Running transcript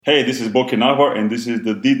Hey, this is Boki Navar, and this is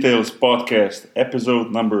the Details Podcast, episode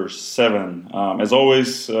number 7. As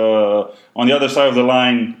always, on the other side of the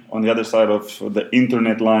line, on the other side of the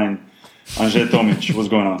internet line, Andrzej Tomic. What's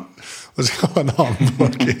going on? What's going on,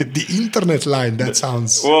 Boki? The internet line, that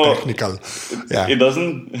sounds technical. Yeah. It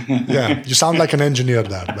doesn't? Yeah, you sound like an engineer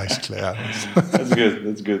there, basically. Yeah.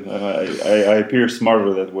 That's good. I appear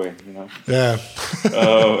smarter that way, you know? Yeah.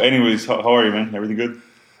 Anyways, how are you, man? Everything good?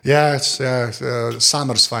 Yeah,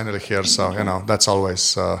 summer's finally here, so that's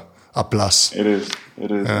always a plus. It is,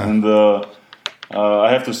 yeah. And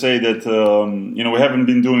I have to say that we haven't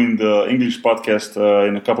been doing the English podcast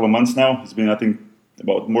in a couple of months now. It's been, I think,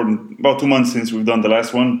 about 2 months since we've done the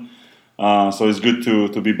last one. So it's good to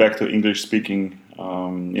be back to English speaking.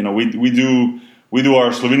 We do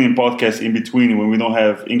our Slovenian podcast in between when we don't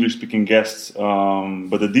have English speaking guests.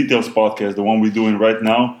 But the Details podcast, the one we're doing right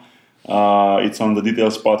now. It's on the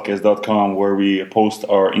detailspodcast.com where we post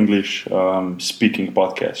our English speaking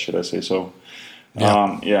podcast, should I say so.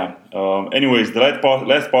 Anyways, the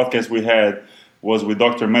last podcast we had was with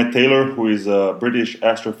Dr. Matt Taylor, who is a British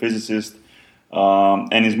astrophysicist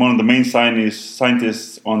and is one of the main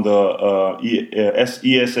scientists on the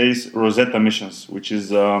ESA's Rosetta missions, which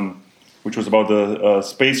was about the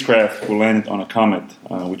spacecraft who landed on a comet,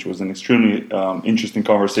 which was an extremely interesting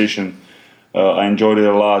conversation. I enjoyed it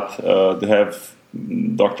a lot to have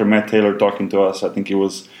Dr. Matt Taylor talking to us. I think it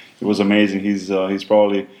was amazing. He's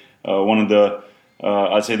probably one of the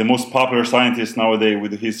I'd say the most popular scientists nowadays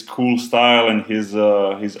with his cool style and his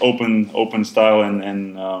open style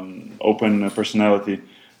and open personality.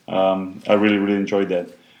 I really enjoyed that.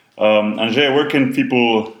 Andrzej, where can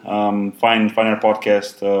people find our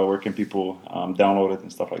podcast? Where can people download it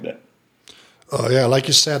and stuff like that? Like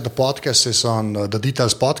you said, the podcast is on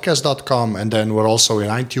thedetailspodcast.com, and then we're also in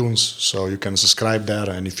iTunes, so you can subscribe there,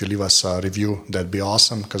 and if you leave us a review, that'd be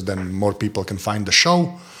awesome, because then more people can find the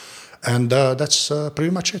show, and that's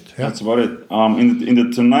pretty much it. Yeah. That's about it. In the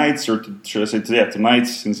tonight's, or should I say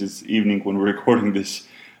tonight's, since it's evening when we're recording this,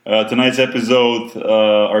 tonight's episode,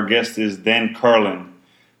 our guest is Dan Carlin,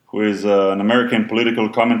 who is an American political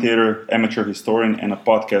commentator, amateur historian, and a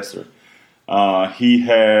podcaster. He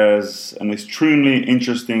has an extremely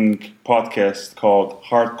interesting podcast called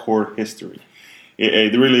Hardcore History.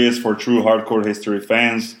 It really is for true hardcore history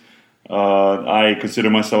fans. I consider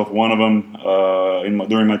myself one of them.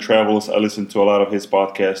 During my travels, I listen to a lot of his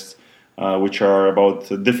podcasts, which are about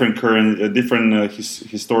different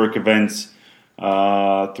historic events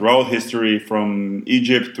throughout history, from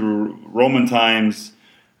Egypt through Roman times.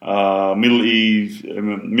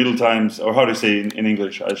 Middle times, or how do you say in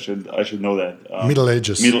English? I should know that. Middle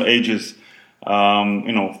Ages.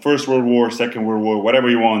 First World War, Second World War, whatever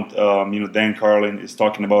you want. Dan Carlin is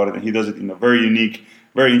talking about it, and he does it in a very unique,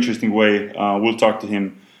 very interesting way. We'll talk to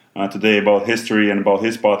him today about history and about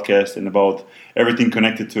his podcast and about everything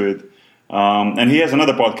connected to it. And he has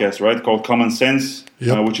another podcast, right, called Common Sense,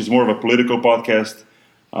 which is more of a political podcast,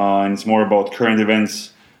 and it's more about current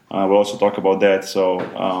events. We'll also talk about that. So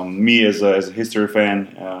me as a history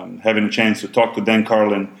fan, having a chance to talk to Dan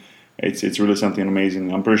Carlin, it's really something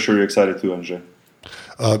amazing. I'm pretty sure you're excited too, Andrzej.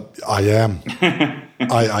 I am.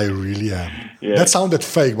 I really am. Yeah. That sounded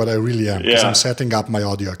fake, but I really am, because I'm setting up my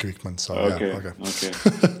audio equipment. So okay.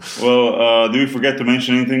 Well, do we forget to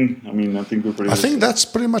mention anything? I mean, I think we're pretty. I think that's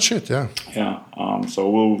pretty much it. Yeah. Yeah.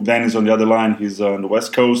 So Dan is on the other line. He's on the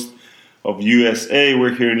west coast of USA.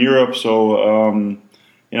 We're here in Europe. So.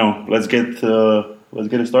 Let's get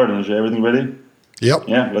it started. Is everything ready? Yep.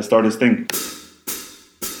 Yeah, let's start this thing.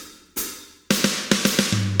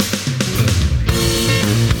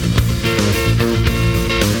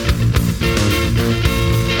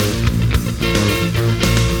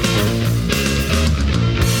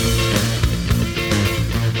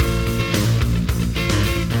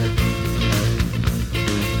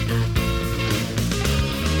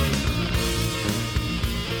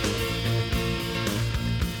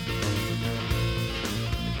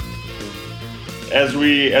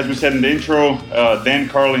 As we said in the intro, Dan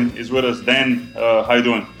Carlin is with us. Dan, how you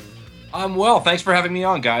doing? I'm well. Thanks for having me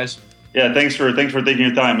on, guys. Yeah, thanks for taking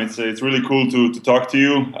your time. It's really cool to talk to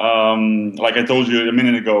you. Like I told you a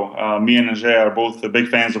minute ago, me and Andrzej are both big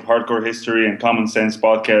fans of Hardcore History and Common Sense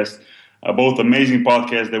podcast. Both amazing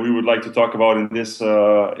podcasts that we would like to talk about in this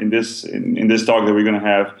talk that we're going to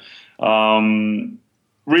have.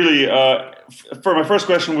 For my first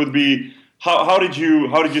question would be, How did you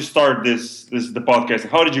start the podcast?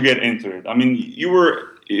 How did you get into it? I mean, you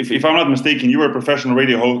were, if I'm not mistaken, you were a professional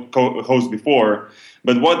radio host before.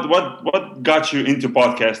 But what got you into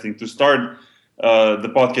podcasting to start the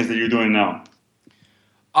podcast that you're doing now?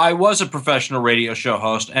 I was a professional radio show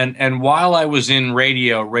host, and while I was in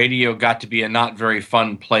radio got to be a not very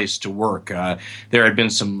fun place to work. There had been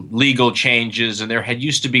some legal changes, and there had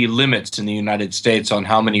used to be limits in the United States on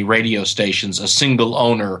how many radio stations a single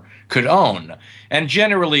owner could own. And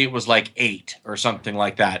generally it was like 8 or something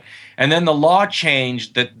like that. And then the law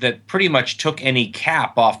changed that pretty much took any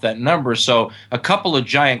cap off that number. So a couple of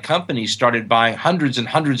giant companies started buying hundreds and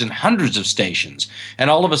hundreds and hundreds of stations. And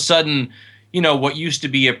all of a sudden, what used to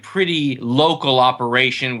be a pretty local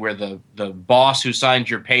operation where the boss who signed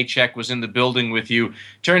your paycheck was in the building with you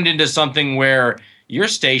turned into something where your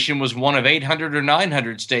station was one of 800 or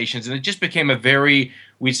 900 stations. And it just became a very,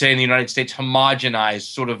 we'd say in the United States,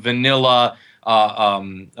 homogenized, sort of vanilla,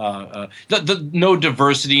 no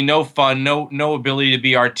diversity, no fun, no ability to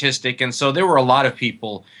be artistic. And so there were a lot of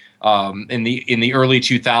people in the early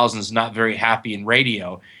 2000s not very happy in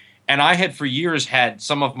radio. And I had for years had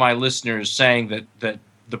some of my listeners saying that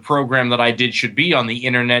the program that I did should be on the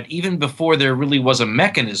internet, even before there really was a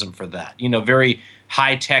mechanism for that. Very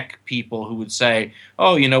high-tech people who would say,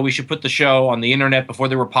 oh, we should put the show on the internet before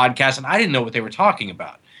there were podcasts. And I didn't know what they were talking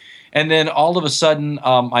about. And then all of a sudden,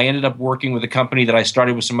 I ended up working with a company that I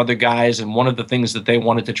started with some other guys. And one of the things that they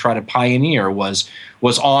wanted to try to pioneer was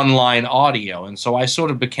online audio. And so I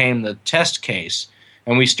sort of became the test case.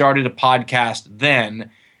 And we started a podcast then.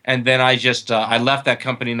 And then I I left that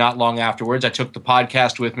company not long afterwards. I took the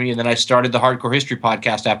podcast with me, and then I started the Hardcore History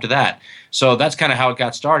podcast after that. So that's kind of how it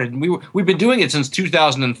got started. And we've been doing it since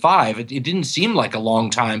 2005. It didn't seem like a long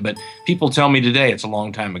time, but people tell me today it's a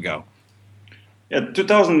long time ago. Yeah,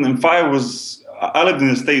 2005 was, I lived in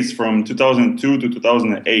the States from 2002 to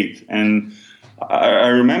 2008. And I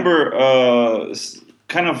remember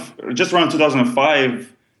kind of just around 2005,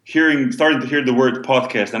 started to hear the word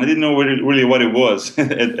podcast, and I didn't know really what it was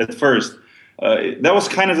at first. That was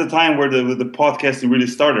kind of the time where the podcasting really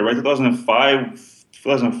started, right? 2005,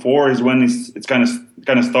 2004 is when it's kind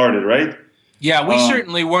of started, right? Yeah, we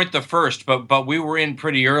certainly weren't the first, but we were in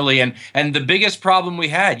pretty early. And the biggest problem we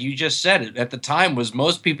had, you just said it, at the time was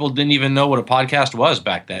most people didn't even know what a podcast was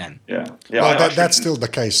back then. Yeah. Well, that's still the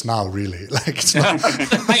case now, really. It's not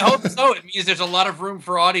I hope so. It means there's a lot of room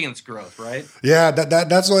for audience growth, right? Yeah,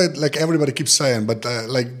 that's why everybody keeps saying. But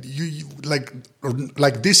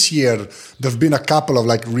this year, there've been a couple of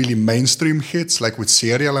really mainstream hits, with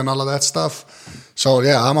Serial and all of that stuff. So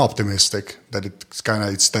yeah, I'm optimistic that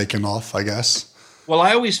it's taken off, I guess. Well,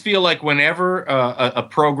 I always feel like whenever a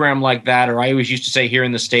program like that, or I always used to say here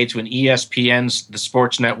in the States when ESPN's, the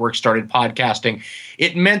sports network, started podcasting,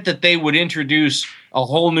 it meant that they would introduce a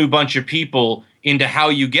whole new bunch of people into how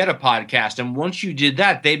you get a podcast. And once you did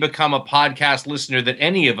that, they become a podcast listener that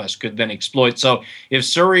any of us could then exploit. So if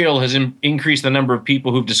Serial has increased the number of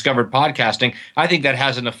people who've discovered podcasting, I think that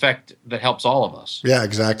has an effect that helps all of us. Yeah,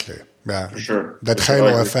 exactly. Yeah, for sure. That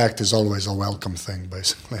halo effect is always a welcome thing,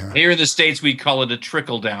 basically. Here in the States, we call it a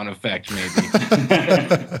trickle-down effect, maybe.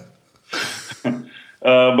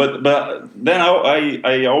 But then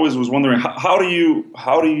I always was wondering, how do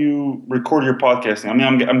you record your podcasting? I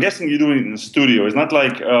mean, I'm guessing you do it in the studio. It's not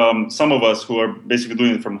like some of us who are basically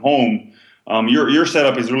doing it from home. Your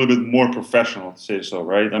setup is a little bit more professional, to say so,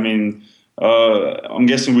 right? I mean, I'm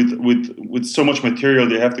guessing with so much material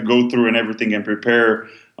they have to go through and everything and prepare.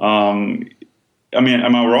 I mean,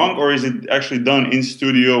 am I wrong, or is it actually done in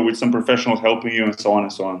studio with some professionals helping you and so on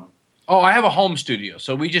and so on? Oh, I have a home studio,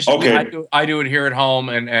 so I do it here at home,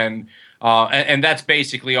 and that's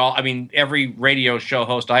basically all. I mean, every radio show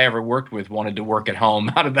host I ever worked with wanted to work at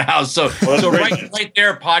home, out of the house. So right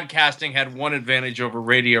there, podcasting had one advantage over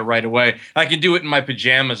radio right away. I can do it in my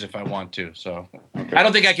pajamas if I want to. So I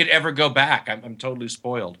don't think I could ever go back. I'm totally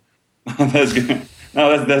spoiled. That's good.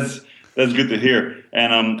 No, that's good to hear.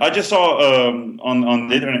 And I just saw on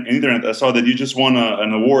the internet, I saw that you just won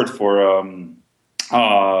an award for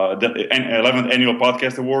the 11th Annual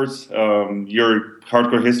Podcast Awards. Your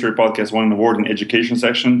Hardcore History podcast won an award in education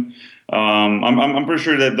section. I'm pretty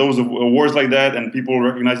sure that those awards like that and people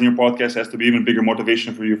recognizing your podcast has to be even bigger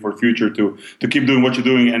motivation for you for the future to keep doing what you're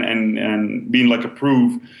doing and being like a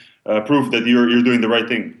proof that you're doing the right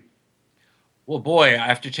thing. Well, boy,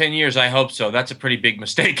 after 10 years, I hope so. That's a pretty big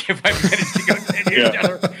mistake if I managed to go 10 years down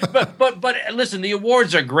the road. But listen, the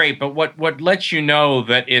awards are great, but what lets you know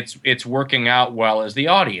that it's working out well is the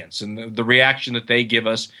audience and the reaction that they give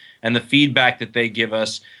us and the feedback that they give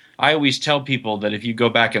us. I always tell people that if you go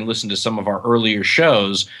back and listen to some of our earlier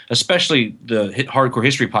shows, especially the Hardcore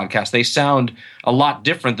History podcast, they sound a lot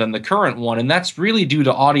different than the current one, and that's really due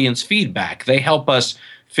to audience feedback. They help us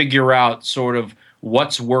figure out sort of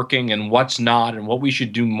what's working and what's not, and what we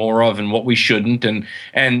should do more of and what we shouldn't.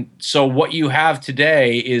 And so what you have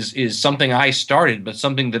today is something I started, but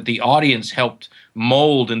something that the audience helped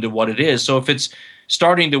mold into what it is. So if it's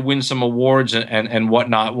starting to win some awards and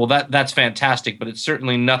whatnot, well, that's fantastic, but it's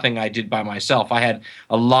certainly nothing I did by myself. I had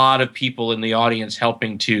a lot of people in the audience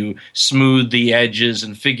helping to smooth the edges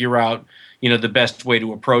and figure out, the best way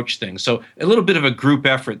to approach things. So a little bit of a group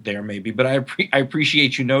effort there, maybe, but I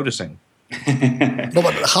appreciate you noticing. No,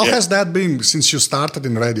 but how has that been since you started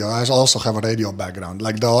in radio? I also have a radio background,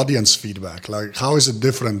 like the audience feedback. Like, how is it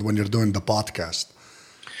different when you're doing the podcast?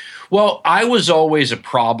 Well, I was always a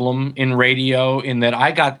problem in radio in that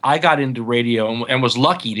I got into radio and was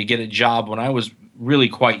lucky to get a job when I was really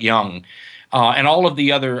quite young. And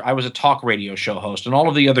I was a talk radio show host, and all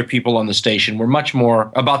of the other people on the station were much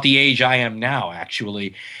more about the age I am now,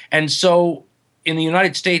 actually. And so in the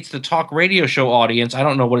United States, the talk radio show audience, I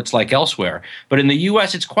don't know what it's like elsewhere, but in the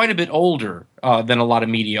U.S., it's quite a bit older than a lot of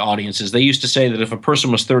media audiences. They used to say that if a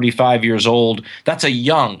person was 35 years old, that's a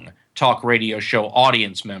young talk radio show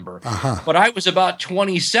audience member. But I was about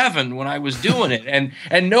 27 when I was doing it,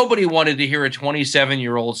 and nobody wanted to hear a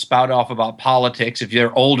 27-year-old spout off about politics if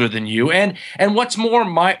they're older than you. And what's more,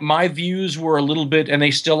 my views were a little bit, and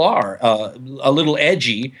they still are, a little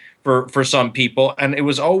edgy for some people, and it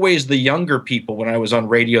was always the younger people when I was on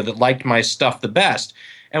radio that liked my stuff the best.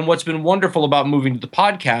 And what's been wonderful about moving to the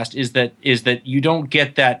podcast is that you don't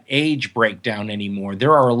get that age breakdown anymore.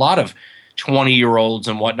 There are a lot of 20-year-olds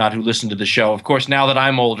and whatnot who listen to the show. Of course, now that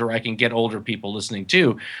I'm older, I can get older people listening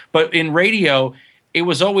too. But in radio, it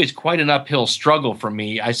was always quite an uphill struggle for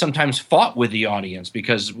me. I sometimes fought with the audience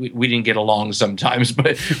because we didn't get along sometimes.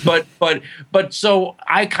 But so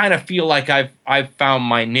I kind of feel like I've found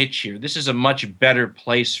my niche here. This is a much better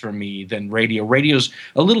place for me than radio. Radio's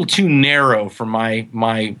a little too narrow for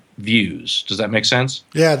my views. Does that make sense?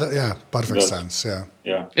 Yeah, perfect sense. Yeah.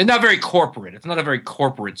 It's not very corporate. It's not a very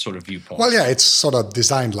corporate sort of viewpoint. Well, yeah, it's sort of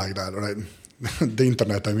designed like that, right? The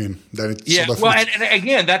internet, I mean. Then it's sort of and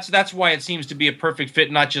again, that's why it seems to be a perfect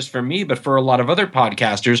fit, not just for me, but for a lot of other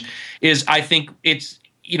podcasters, is I think it's,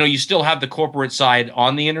 you still have the corporate side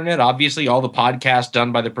on the internet. Obviously, all the podcasts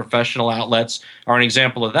done by the professional outlets are an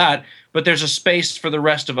example of that, but there's a space for the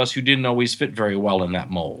rest of us who didn't always fit very well in that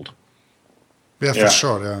mold. Yeah, for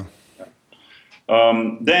sure, yeah.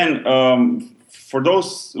 For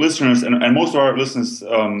those listeners, and most of our listeners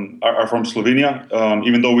are from Slovenia,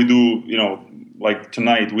 even though we do, like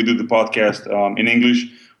tonight, we do the podcast in English.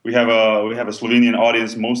 We have a Slovenian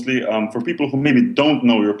audience mostly. For people who maybe don't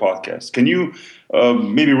know your podcast, can you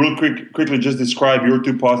maybe real quickly just describe your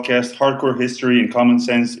two podcasts, Hardcore History and Common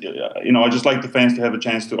Sense? I just like the fans to have a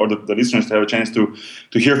chance to, or the listeners to have a chance to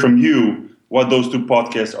hear from you what those two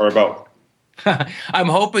podcasts are about. I'm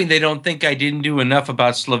hoping they don't think I didn't do enough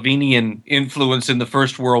about Slovenian influence in the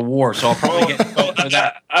First World War, so I'll probably get for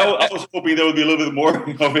that. I was hoping there would be a little bit more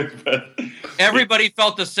of it, but everybody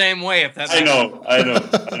felt the same way. If that I know. I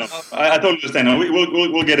totally understand.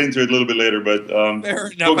 We'll get into it a little bit later, but fair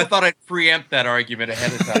enough. I thought I'd preempt that argument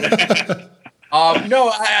ahead of time.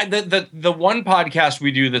 The one podcast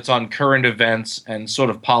we do that's on current events and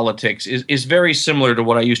sort of politics is very similar to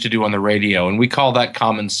what I used to do on the radio, and we call that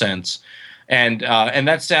Common Sense. And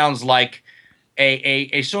that sounds like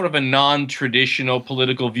a sort of a non-traditional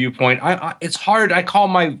political viewpoint. It's hard. I call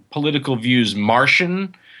my political views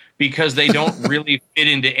Martian because they don't really fit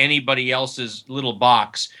into anybody else's little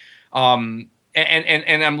box. And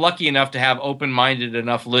I'm lucky enough to have open-minded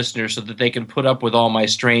enough listeners so that they can put up with all my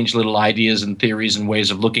strange little ideas and theories and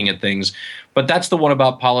ways of looking at things. But that's the one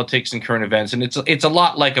about politics and current events, and it's a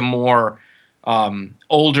lot like a more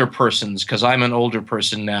older person's, because I'm an older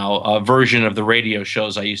person now, version of the radio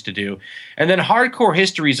shows I used to do. And then Hardcore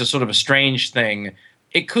History is a sort of a strange thing.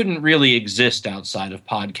 It couldn't really exist outside of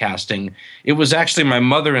podcasting. It was actually my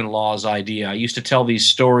mother-in-law's idea. I used to tell these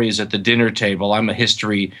stories at the dinner table. I'm a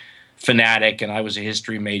history fanatic, and I was a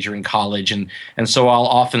history major in college, and so I'll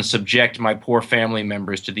often subject my poor family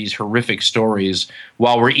members to these horrific stories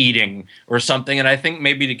while we're eating or something. And I think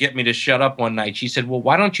maybe to get me to shut up one night, she said, well,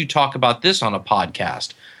 why don't you talk about this on a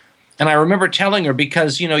podcast? And I remember telling her,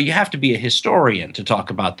 because, you have to be a historian to talk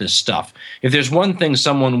about this stuff. If there's one thing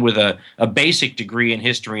someone with a basic degree in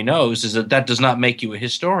history knows, is that does not make you a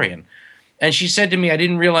historian. And she said to me, I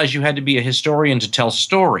didn't realize you had to be a historian to tell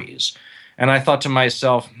stories. And I thought to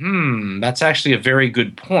myself, that's actually a very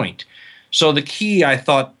good point. So the key, I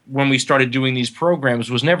thought, when we started doing these programs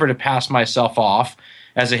was never to pass myself off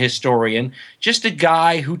as a historian, just a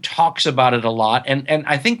guy who talks about it a lot. And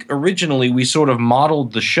I think originally we sort of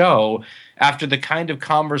modeled the show after the kind of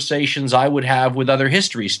conversations I would have with other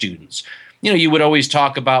history students. you would always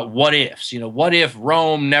talk about what ifs. What if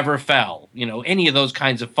Rome never fell? Any of those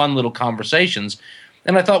kinds of fun little conversations.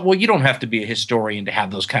 And I thought, well, you don't have to be a historian to have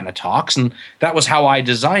those kind of talks, and that was how I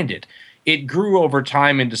designed it. It grew over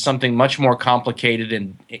time into something much more complicated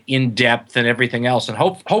and in-depth and everything else, and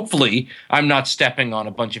hopefully I'm not stepping on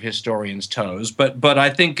a bunch of historians' toes, but I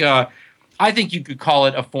think you could call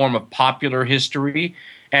it a form of popular history,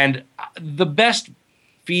 and the best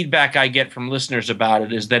feedback I get from listeners about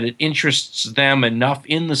it is that it interests them enough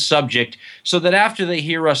in the subject so that after they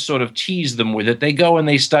hear us sort of tease them with it, they go and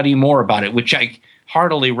they study more about it, which I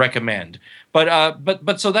heartily recommend.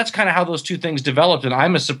 But so that's kind of how those two things developed, and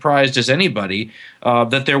I'm as surprised as anybody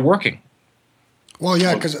that they're working. Well,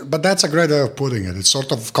 yeah, but that's a great way of putting it. It's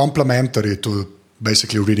sort of complementary to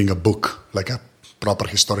basically reading a book, like a proper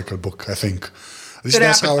historical book, I think. At least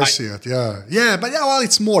that's how I see it, yeah. Yeah, but well,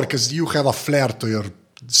 it's more because you have a flair to your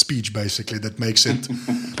speech, basically, that makes it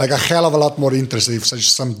like a hell of a lot more interesting if such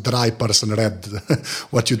some dry person read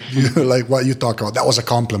what you like what you talk about. That was a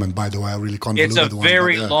compliment, by the way. I really convoluted one. It's a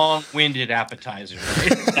very long-winded appetizer.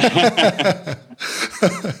 Right?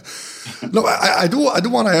 No, I do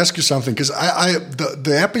want to ask you something, because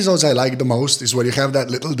the episodes I like the most is where you have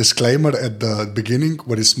that little disclaimer at the beginning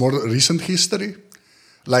where it's more recent history,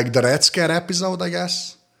 like the Red Scare episode, I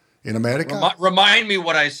guess. In America, remind me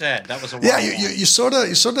what I said. That was a you sort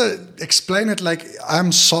of explain it like,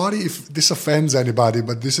 I'm sorry if this offends anybody,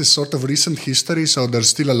 but this is sort of recent history, so there's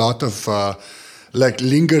still a lot of like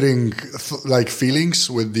lingering like feelings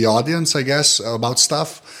with the audience, I guess, about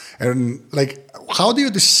stuff. And like, how do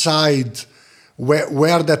you decide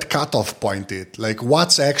where that cutoff point is? Like,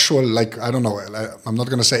 what's actual, like, I don't know, I'm not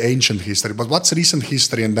going to say ancient history, but what's recent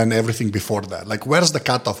history and then everything before that? Like, where's the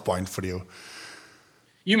cutoff point for you?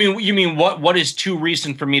 You mean what is too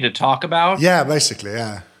recent for me to talk about? Yeah, basically,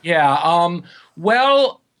 yeah. Yeah.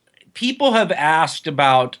 Well, people have asked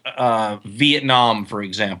about Vietnam, for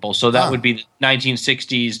example. So that would be the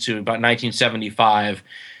 1960s to about 1975.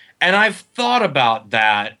 And I've thought about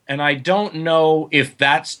that, and I don't know if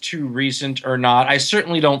that's too recent or not. I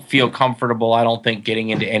certainly don't feel comfortable, I don't think, getting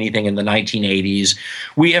into anything in the 1980s.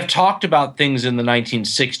 We have talked about things in the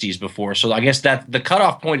 1960s before, so I guess that the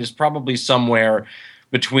cutoff point is probably somewhere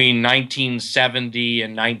between 1970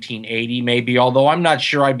 and 1980, maybe, although I'm not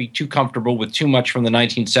sure I'd be too comfortable with too much from the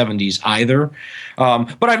 1970s either.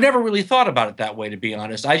 But I've never really thought about it that way, to be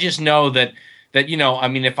honest. I just know that I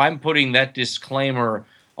mean, if I'm putting that disclaimer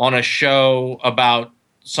on a show about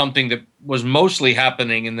something that was mostly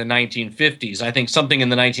happening in the 1950s, I think something in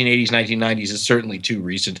the 1980s, 1990s is certainly too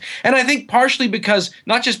recent. And I think partially because,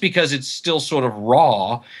 not just because it's still sort of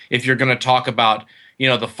raw, if you're going to talk about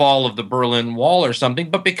the fall of the Berlin Wall or something,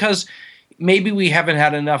 but because maybe we haven't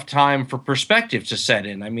had enough time for perspective to set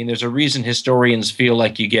in. I mean, there's a reason historians feel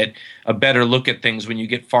like you get a better look at things when you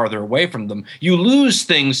get farther away from them. You lose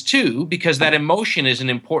things, too, because that emotion is an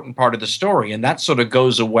important part of the story, and that sort of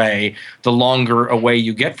goes away the longer away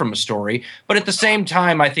you get from a story. But at the same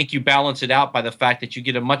time, I think you balance it out by the fact that you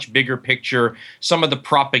get a much bigger picture. Some of the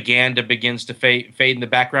propaganda begins to fade in the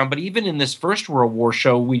background. But even in this First World War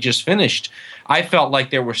show we just finished, I felt like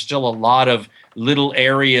there were still a lot of little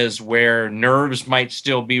areas where nerves might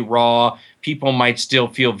still be raw, people might still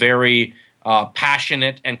feel very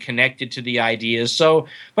passionate and connected to the ideas. So,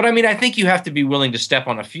 but I mean, I think you have to be willing to step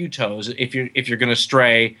on a few toes if you're going to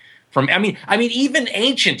stray from. I mean, even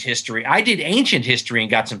ancient history. I did ancient history and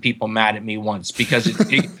got some people mad at me once because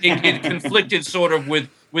it conflicted sort of with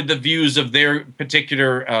the views of their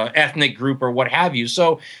particular ethnic group or what have you.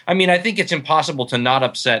 So, I mean, I think it's impossible to not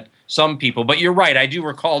upset some people, but you're right. I do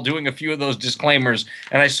recall doing a few of those disclaimers,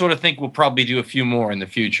 and I sort of think we'll probably do a few more in the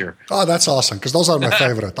future. Oh, that's awesome, because those are my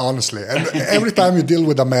favorite, honestly. And every time you deal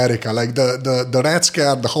with America, like the Red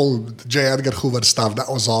Scare, the whole J. Edgar Hoover stuff, that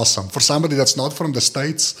was awesome. For somebody that's not from the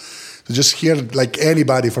States, to just hear like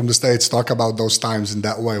anybody from the States talk about those times in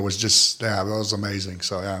that way was just, that was amazing.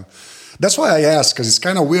 So, yeah. That's why I ask, because it's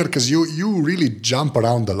kind of weird, because you really jump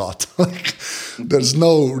around a lot. Like, there's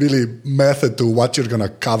no really method to what you're going to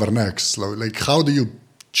cover next. Like, how do you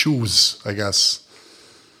choose, I guess?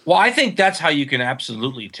 Well, I think that's how you can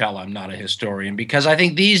absolutely tell I'm not a historian, because I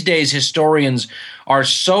think these days historians are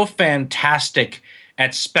so fantastic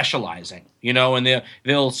at specializing, and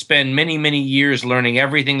they'll spend many, many years learning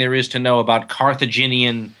everything there is to know about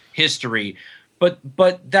Carthaginian history. But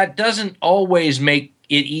that doesn't always make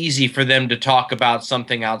it easy for them to talk about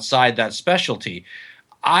something outside that specialty.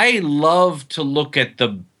 I love to look at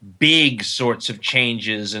the big sorts of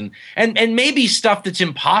changes and maybe stuff that's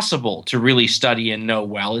impossible to really study and know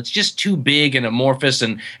well. It's just too big and amorphous.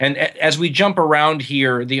 And as we jump around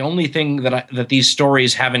here, the only thing that these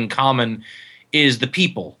stories have in common is the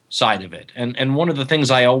people side of it. And one of the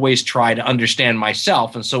things I always try to understand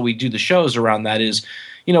myself, and so we do the shows around that, is,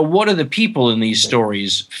 what are the people in these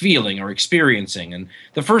stories feeling or experiencing? And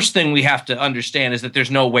the first thing we have to understand is that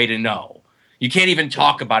there's no way to know. You can't even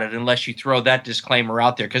talk about it unless you throw that disclaimer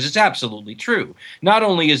out there, because it's absolutely true. Not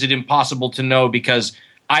only is it impossible to know because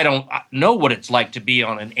I don't know what it's like to be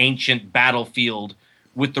on an ancient battlefield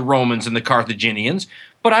with the Romans and the Carthaginians,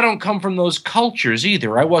 but I don't come from those cultures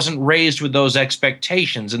either. I wasn't raised with those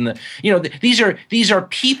expectations. And these are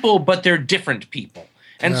people, but they're different people.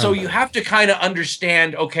 And so you have to kind of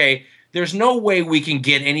understand, okay, there's no way we can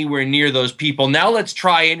get anywhere near those people. Now let's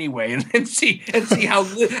try anyway and see how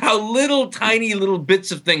little tiny little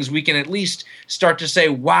bits of things we can at least start to say,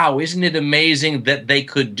 wow, isn't it amazing that they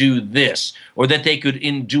could do this or that they could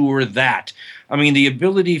endure that? I mean, the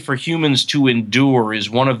ability for humans to endure is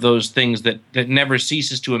one of those things that never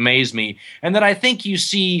ceases to amaze me, and that I think you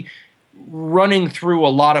see running through a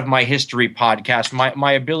lot of my history podcasts,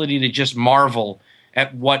 my ability to just marvel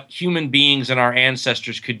at what human beings and our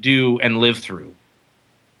ancestors could do and live through.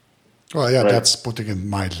 Well, yeah, Right. That's putting it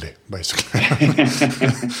mildly, basically.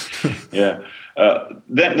 Yeah.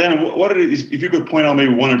 Then what it is, if you could point out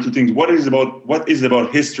maybe one or two things, what is it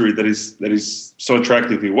about history that is so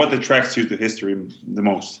attractive to you? What attracts you to history the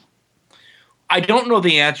most? I don't know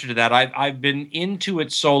the answer to that. I've been into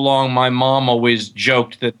it so long. My mom always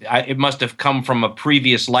joked that it must have come from a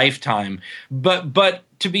previous lifetime. But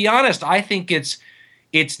to be honest, I think it's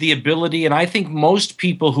the ability, and I think most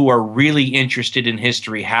people who are really interested in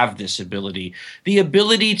history have this ability, the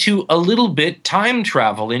ability to a little bit time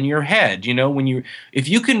travel in your head. If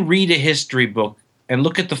you can read a history book and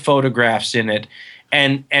look at the photographs in it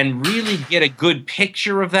and really get a good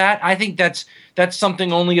picture of that, I think that's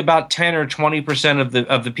something only about 10 or 20%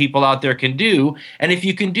 of the people out there can do. And if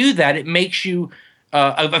you can do that, it makes you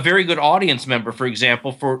a very good audience member, for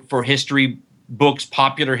example, for history books,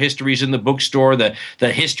 popular histories in the bookstore, the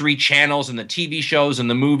history channels and the TV shows and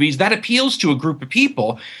the movies. That appeals to a group of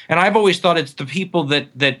people. And I've always thought it's the people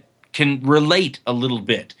that can relate a little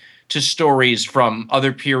bit to stories from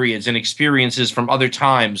other periods and experiences from other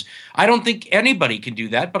times. I don't think anybody can do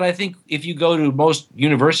that, but I think if you go to most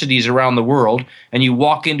universities around the world and you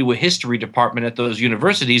walk into a history department at those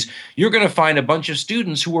universities, you're going to find a bunch of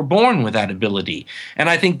students who were born with that ability. And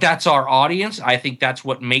I think that's our audience. I think that's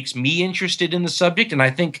what makes me interested in the subject. And I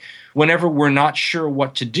think whenever we're not sure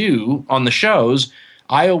what to do on the shows,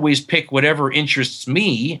 I always pick whatever interests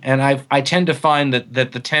me, and I tend to find that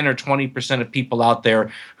the 10 or 20% of people out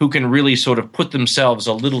there who can really sort of put themselves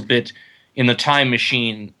a little bit in the time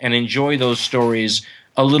machine and enjoy those stories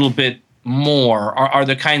a little bit more are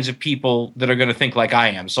the kinds of people that are going to think like I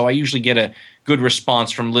am. So I usually get a good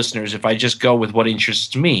response from listeners if I just go with what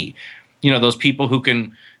interests me. Those people who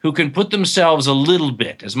can put themselves a little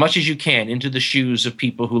bit, as much as you can, into the shoes of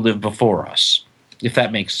people who lived before us, if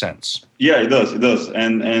that makes sense. Yeah, it does.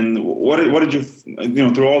 And what did you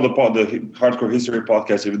through all the hardcore history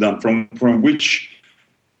podcasts you've done, from which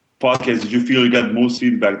podcast did you feel you got most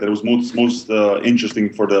feedback that was most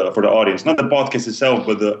interesting for the audience? Not the podcast itself,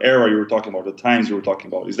 but the era you were talking about, the times you were talking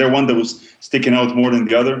about. Is there one that was sticking out more than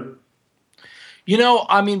the other?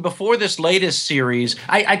 Before this latest series,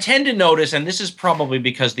 I tend to notice, and this is probably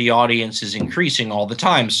because the audience is increasing all the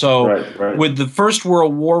time. So Right. With the First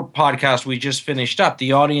World War podcast we just finished up,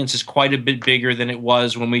 the audience is quite a bit bigger than it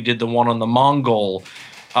was when we did the one on the Mongol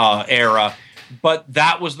era. But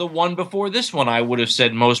that was the one before this one I would have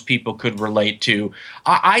said most people could relate to.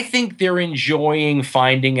 I think they're enjoying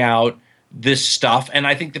finding out this stuff, and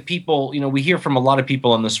I think the people, we hear from a lot of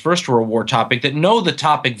people on this First World War topic that know the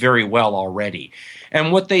topic very well already.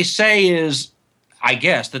 And what they say is, I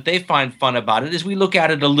guess, that they find fun about it is we look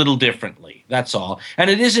at it a little differently. That's all. And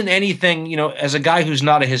it isn't anything, as a guy who's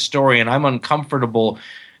not a historian, I'm uncomfortable,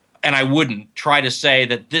 and I wouldn't try to say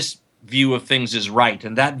that this view of things is right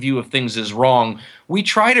and that view of things is wrong. We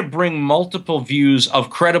try to bring multiple views of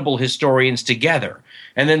credible historians together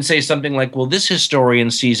and then say something like, well, this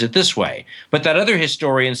historian sees it this way, but that other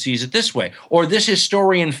historian sees it this way. Or this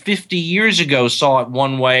historian 50 years ago saw it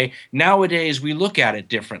one way. Nowadays, we look at it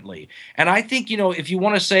differently. And I think, if you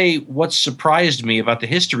want to say what surprised me about the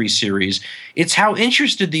history series, it's how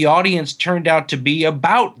interested the audience turned out to be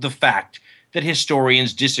about the fact that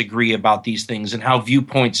historians disagree about these things and how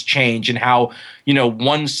viewpoints change and how,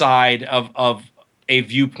 one side of a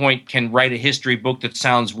viewpoint can write a history book that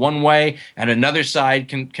sounds one way, and another side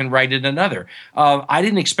can write it another. I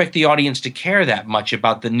didn't expect the audience to care that much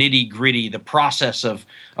about the nitty-gritty, the process of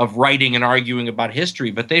writing and arguing about history,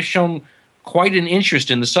 but they've shown quite an interest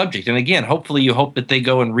in the subject. And again, hopefully you hope that they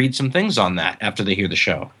go and read some things on that after they hear the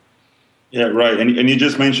show. Yeah, right. And you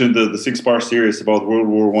just mentioned the 6-part series about World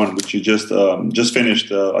War I, which you just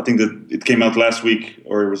finished. I think that it came out last week,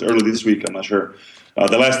 or it was early this week. I'm not sure.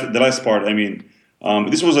 The last part. I mean,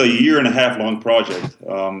 this was a 1.5 year long project,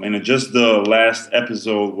 and just the last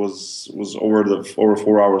episode was over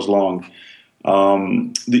 4 hours long.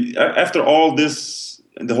 After all this,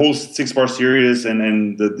 the whole 6-part series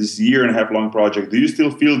and this 1.5 year long project, do you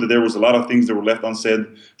still feel that there was a lot of things that were left unsaid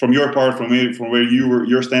from your part, from where you were,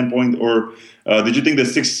 your standpoint, or did you think that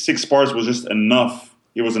six parts was just enough?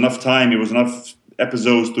 It was enough time. It was enough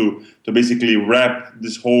episodes to basically wrap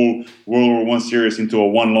this whole World War I series into a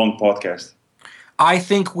one long podcast? I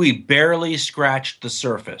think we barely scratched the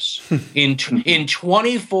surface. In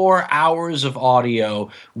 24 hours of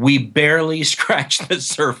audio, we barely scratched the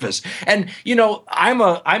surface. And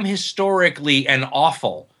I'm historically an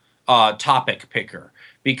awful topic picker,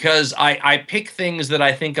 because I pick things that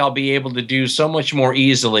I think I'll be able to do so much more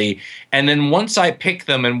easily. And then once I pick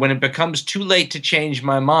them, and when it becomes too late to change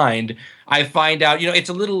my mind, I find out, it's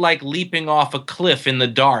a little like leaping off a cliff in the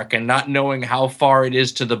dark and not knowing how far it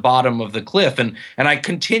is to the bottom of the cliff. And I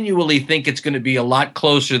continually think it's going to be a lot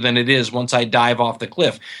closer than it is once I dive off the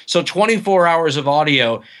cliff. So 24 hours of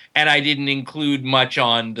audio, and I didn't include much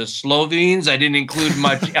on the Slovenes. I didn't include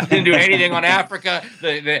much. I didn't do anything on Africa.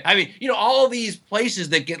 All these places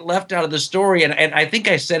that get left out of the story. And I think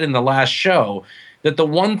I said in the last show that the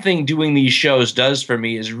one thing doing these shows does for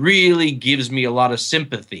me is really gives me a lot of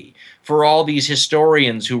sympathy for all these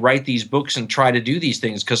historians who write these books and try to do these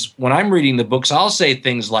things. Because when I'm reading the books, I'll say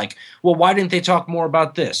things like, well, why didn't they talk more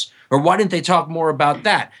about this? Or why didn't they talk more about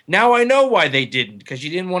that? Now I know why they didn't, because you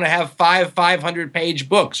didn't want to have 500-page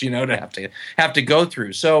books, to have to go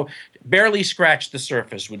through. So barely scratched the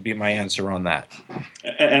surface would be my answer on that.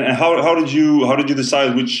 And how did you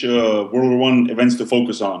decide which World War I events to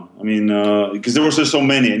focus on? I mean, because there were just so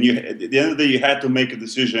many, and at the end of the day, you had to make a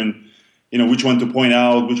decision. Which one to point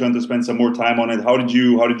out, which one to spend some more time on it. How did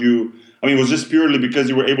you? I mean, was this purely because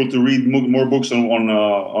you were able to read more books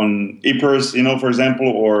on Ypres, for example,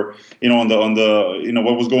 or on the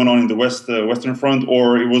what was going on in the Western Front,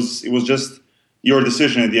 or it was just your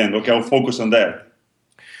decision at the end? Okay, I'll focus on that.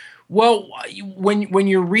 Well, when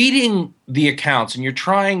you're reading the accounts and you're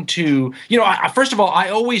trying to, first of all, I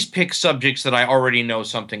always pick subjects that I already know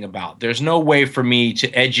something about. There's no way for me to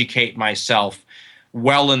educate myself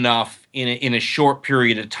well enough in a short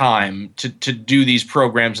period of time to do these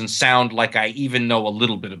programs and sound like I even know a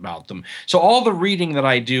little bit about them. So all the reading that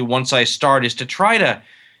I do once I start is to try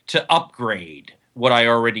to upgrade what I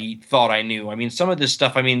already thought I knew. I mean, some of this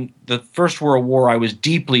stuff, the First World War I was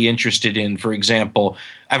deeply interested in, for example.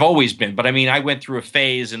 I've always been, but I went through a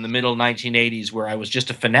phase in the middle 1980s where I was just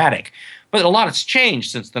a fanatic. But a lot has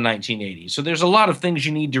changed since the 1980s. So there's a lot of things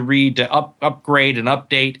you need to read to upgrade and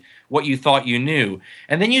update what you thought you knew.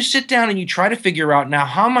 And then you sit down and you try to figure out, now,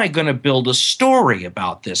 how am I going to build a story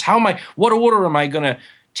about this? What order am I going to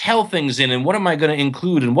tell things in, and what am I going to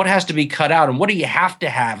include, and what has to be cut out, and what do you have to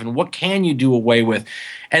have, and what can you do away with?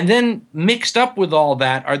 And then mixed up with all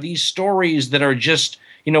that are these stories that are just,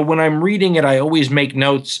 when I'm reading it, I always make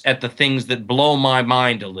notes at the things that blow my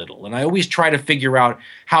mind a little. And I always try to figure out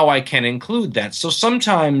how I can include that. So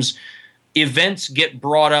sometimes events get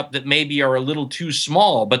brought up that maybe are a little too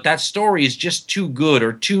small, but that story is just too good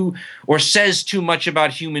or says too much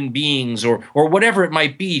about human beings or whatever it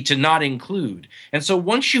might be to not include. And so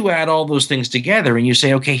once you add all those things together and you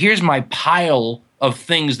say, okay, here's my pile of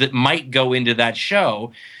things that might go into that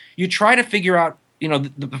show, you try to figure out,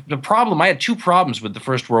 the problem. I had two problems with the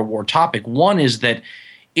First World War topic. One is that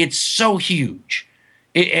it's so huge.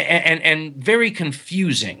 And very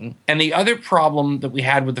confusing. And the other problem that we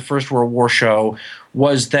had with the First World War show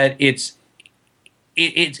was that it's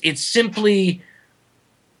simply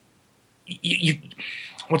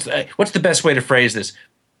what's the best way to phrase this?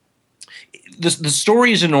 The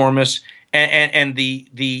story is enormous, and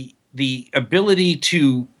the ability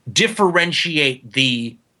to differentiate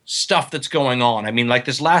the stuff that's going on. Like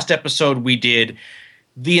this last episode we did,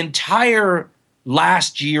 the entire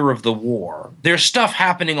last year of the war, there's stuff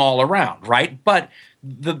happening all around, right? But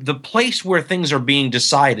the place where things are being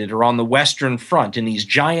decided are on the Western Front in these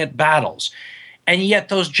giant battles. And yet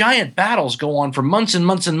those giant battles go on for months and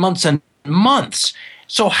months and months and months.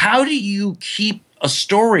 So how do you keep a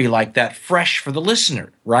story like that fresh for the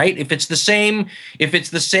listener, right? If it's the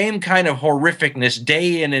same kind of horrificness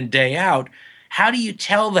day in and day out, how do you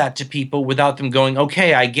tell that to people without them going,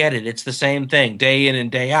 okay, I get it. It's the same thing day in and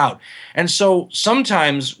day out. And so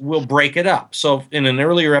sometimes we'll break it up. So in an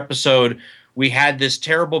earlier episode, we had this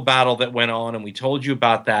terrible battle that went on, and we told you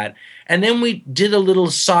about that. And then we did a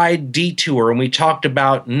little side detour, and we talked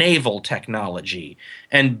about naval technology.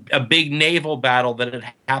 And a big naval battle that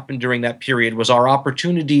had happened during that period was our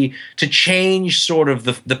opportunity to change sort of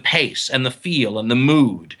the pace and the feel and the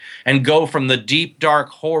mood, and go from the deep, dark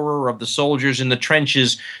horror of the soldiers in the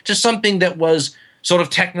trenches to something that was sort of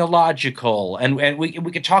technological. And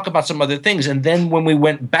we could talk about some other things. And then when we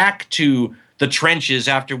went back to the trenches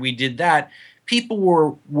after we did that,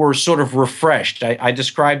 people were sort of refreshed. I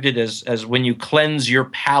described it as when you cleanse your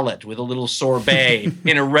palate with a little sorbet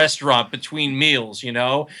in a restaurant between meals, you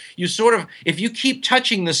know? You sort of, if you keep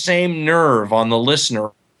touching the same nerve on the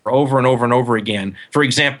listener over and over and over again, for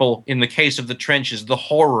example, in the case of the trenches, the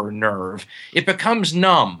horror nerve, it becomes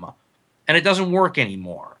numb and it doesn't work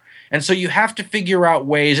anymore. And so you have to figure out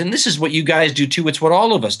ways, and this is what you guys do too, it's what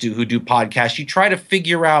all of us do who do podcasts. You try to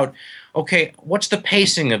figure out, okay, what's the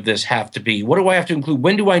pacing of this have to be? What do I have to include?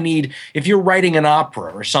 When do I need, if you're writing an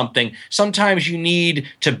opera or something, sometimes you need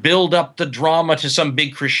to build up the drama to some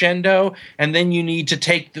big crescendo, and then you need to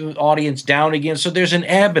take the audience down again. So there's an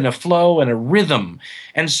ebb and a flow and a rhythm.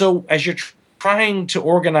 And so as you're trying to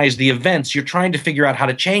organize the events, you're trying to figure out how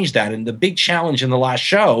to change that. And the big challenge in the last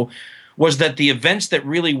show was that the events that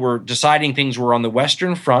really were deciding things were on the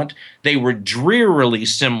Western Front. They were drearily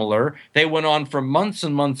similar. They went on for months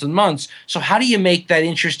and months and months. So how do you make that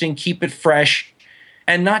interesting, keep it fresh,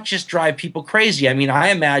 and not just drive people crazy? I mean, I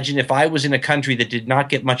imagine if I was in a country that did not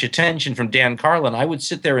get much attention from Dan Carlin, I would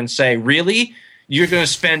sit there and say, really? You're going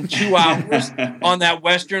to spend 2 hours on that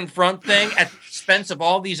Western Front thing at the expense of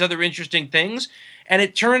all these other interesting things? And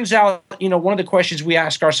it turns out, you know, one of the questions we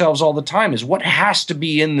ask ourselves all the time is what has to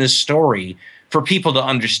be in this story for people to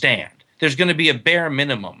understand? There's going to be a bare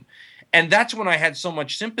minimum. And that's when I had so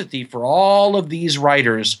much sympathy for all of these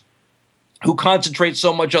writers who concentrate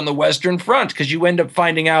so much on the Western Front, because you end up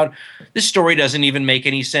finding out this story doesn't even make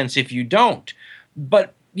any sense if you don't.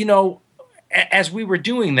 But, you know, as we were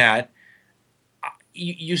doing that,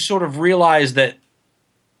 you sort of realize that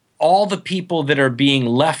all the people that are being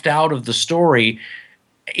left out of the story,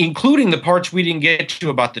 including the parts we didn't get to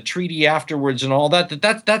about the treaty afterwards and all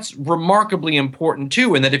that's remarkably important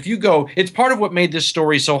too. And that if you go, it's part of what made this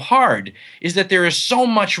story so hard, is that there is so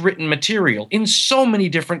much written material in so many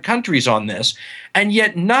different countries on this, and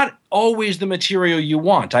yet not always the material you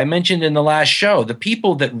want. I mentioned in the last show, the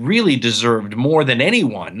people that really deserved more than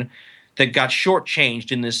anyone that got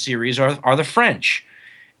shortchanged in this series are the French.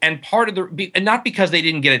 And part of the, not because they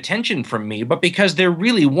didn't get attention from me, but because they're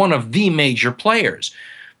really one of the major players.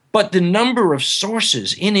 But the number of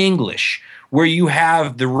sources in English where you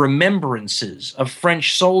have the remembrances of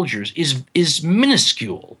French soldiers is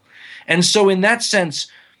minuscule. And so in that sense,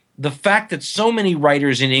 the fact that so many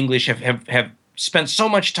writers in English have spent so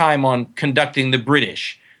much time on conducting the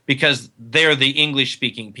British because they're the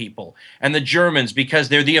English-speaking people, and the Germans because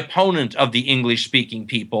they're the opponent of the English-speaking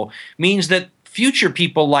people, means that future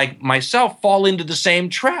people like myself fall into the same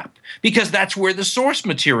trap because that's where the source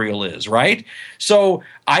material is, right? So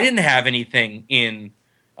I didn't have anything in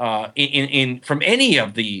from any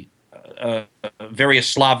of the various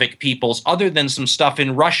Slavic peoples other than some stuff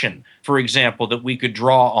in Russian, for example, that we could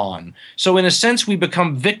draw on. So in a sense, we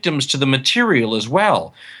become victims to the material as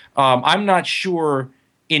well. I'm not sure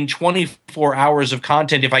in 24 hours of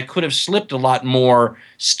content if I could have slipped a lot more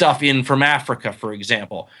stuff in from Africa, for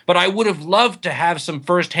example. But I would have loved to have some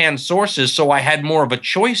firsthand sources so I had more of a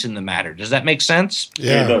choice in the matter. Does that make sense?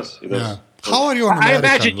 Yeah, it does. It does. Yeah. How are you on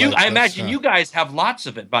American? I imagine you guys have lots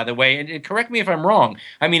of it, by the way. And correct me if I'm wrong.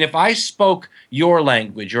 I mean, if I spoke your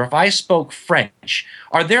language or if I spoke French,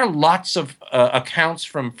 are there lots of accounts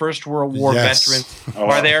from First World War veterans? Oh,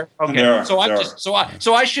 are there? Okay. There So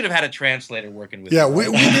I should have had a translator working with. Yeah, me.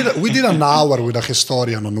 we did an hour with a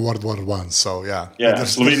historian on World War One. So yeah. Yeah,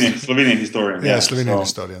 Slovenian historian. Yeah, Slovenian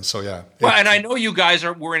historian. So yeah. Well, and I know you guys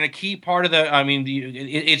were in a key part of the. I mean,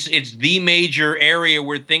 it's the major area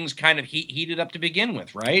where things kind of heated up to begin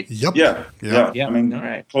with, right? Yep. Yeah. I mean, all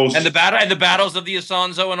right. Close. And the battles of the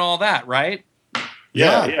Isonzo and all that, right?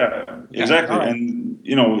 Yeah, exactly. Right. And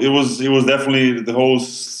you know, it was definitely the whole,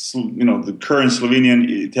 you know, the current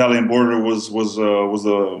Slovenian-Italian border was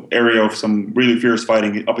the area of some really fierce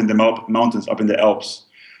fighting up in the mountains, up in the Alps.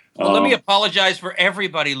 Well, let me apologize for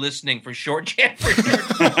everybody listening for short.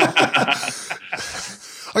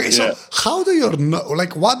 Okay, so how do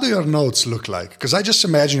what do your notes look like? Because I just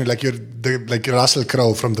imagine like you're like Russell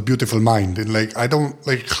Crowe from The Beautiful Mind, and like I don't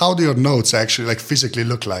like how do your notes actually like physically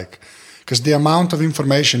look like? Because the amount of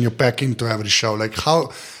information you pack into every show, like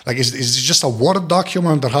how, like is it just a Word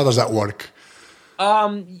document or how does that work?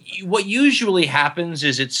 What usually happens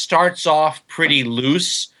is it starts off pretty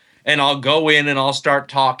loose, and I'll go in and I'll start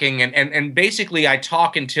talking, and basically I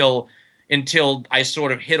talk until I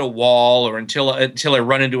sort of hit a wall, or until I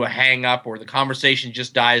run into a hang up, or the conversation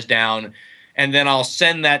just dies down, and then I'll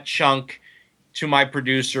send that chunk to my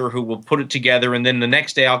producer, who will put it together, and then the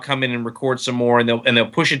next day I'll come in and record some more, and they'll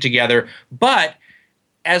push it together. But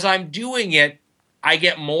as I'm doing it, I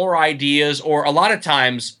get more ideas, or a lot of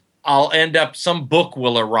times I'll end up, some book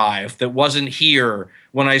will arrive that wasn't here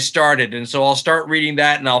when I started, and so I'll start reading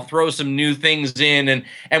that, and I'll throw some new things in,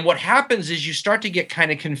 and what happens is you start to get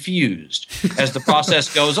kind of confused as the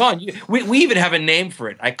process goes on. We even have a name for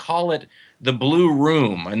it. I call it the Blue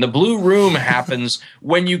Room, and the Blue Room happens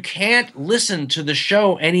when you can't listen to the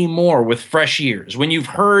show anymore with fresh ears, when you've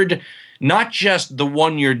heard not just the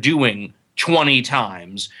one you're doing 20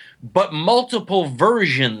 times, but multiple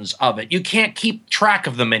versions of it. You can't keep track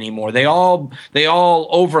of them anymore. They all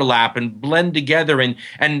overlap and blend together,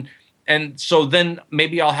 and so then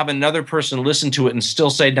maybe I'll have another person listen to it and still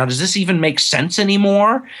say, now, does this even make sense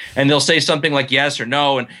anymore? And they'll say something like yes or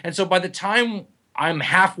no, and so by the time I'm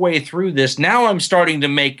halfway through this, now I'm starting to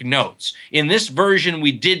make notes. In this version,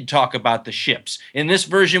 we did talk about the ships. In this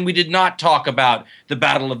version, we did not talk about the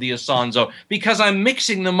Battle of the Isonzo, because I'm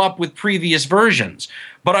mixing them up with previous versions.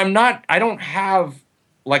 But I don't have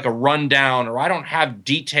like a rundown, or I don't have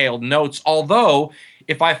detailed notes. Although,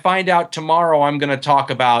 if I find out tomorrow I'm going to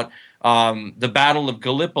talk about the Battle of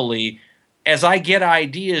Gallipoli, as I get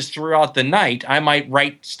ideas throughout the night, I might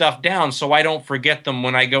write stuff down so I don't forget them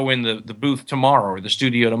when I go in the booth tomorrow, or the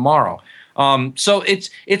studio tomorrow. So it's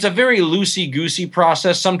a very loosey-goosey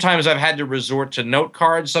process. Sometimes I've had to resort to note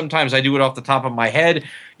cards. Sometimes I do it off the top of my head.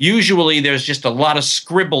 Usually there's just a lot of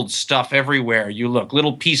scribbled stuff everywhere. You look,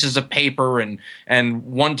 little pieces of paper, and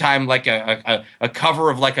one time like a cover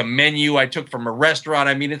of like a menu I took from a restaurant.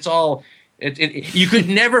 I mean, it's all... you could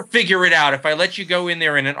never figure it out if I let you go in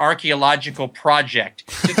there in an archaeological project.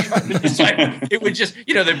 It would just,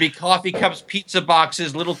 there'd be coffee cups, pizza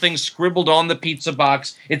boxes, little things scribbled on the pizza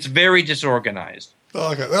box. It's very disorganized.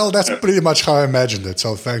 Okay, well, that's pretty much how I imagined it.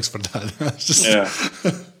 So thanks for that. Yeah.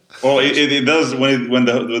 Well, it does when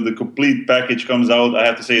the complete package comes out. I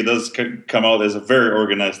have to say, it does come out as a very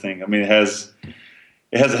organized thing. I mean, it has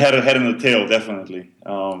a head and a tail, definitely.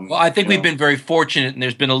 Well, I think we've been very fortunate, and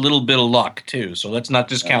there's been a little bit of luck, too. So let's not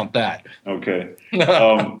discount that. Okay.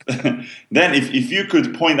 Then if you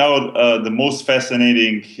could point out the most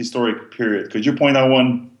fascinating historic period, could you point out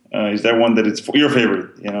one? Is there one that it's your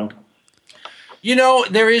favorite,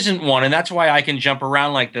 There isn't one, and that's why I can jump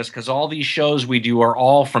around like this, because all these shows we do are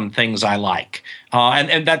all from things I like,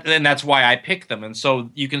 and that's why I pick them. And so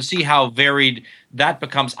you can see how varied that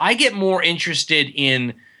becomes. I get more interested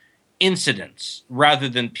in incidents rather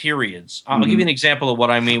than periods. I'll give you an example of what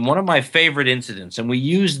I mean. One of my favorite incidents, and we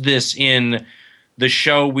used this in the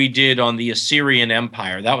show we did on the Assyrian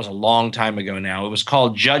Empire. That was a long time ago now. It was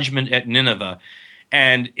called Judgment at Nineveh.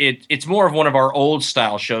 And it's more of one of our old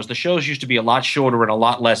style shows. The shows used to be a lot shorter and a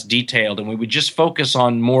lot less detailed, and we would just focus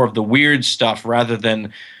on more of the weird stuff rather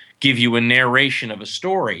than give you a narration of a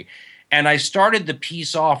story. And I started the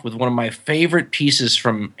piece off with one of my favorite pieces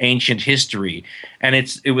from ancient history, and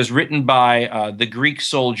it was written by the Greek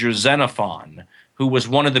soldier Xenophon, who was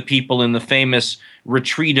one of the people in the famous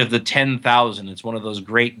Retreat of the 10,000. It's one of those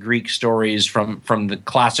great Greek stories from the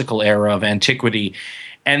classical era of antiquity.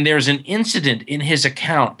 And there's an incident in his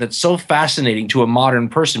account that's so fascinating to a modern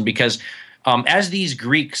person, because as these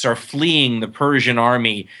Greeks are fleeing the Persian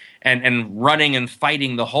army and running and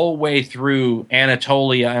fighting the whole way through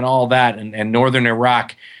Anatolia and all that, and northern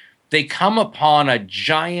Iraq, they come upon a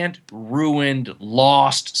giant, ruined,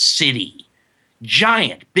 lost city.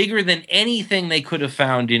 Giant, bigger than anything they could have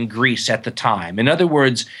found in Greece at the time. In other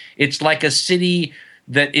words, it's like a city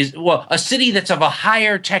a city that's of a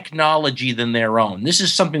higher technology than their own. This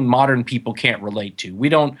is something modern people can't relate to. We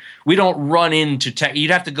don't run into tech.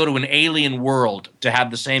 You'd have to go to an alien world to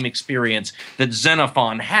have the same experience that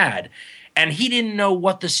Xenophon had. And he didn't know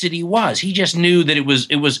what the city was. He just knew that it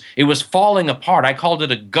was falling apart. I called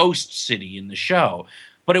it a ghost city in the show.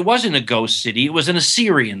 But it wasn't a ghost city. It was an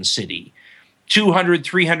Assyrian city, 200,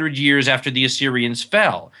 300 years after the Assyrians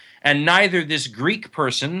fell. And neither this Greek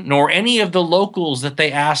person nor any of the locals that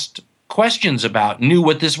they asked questions about knew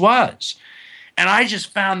what this was. And I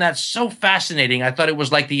just found that so fascinating. I thought it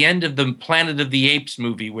was like the end of the Planet of the Apes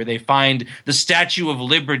movie where they find the Statue of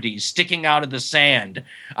Liberty sticking out of the sand.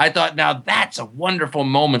 I thought, now that's a wonderful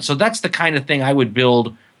moment. So that's the kind of thing I would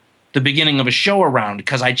build the beginning of a show around,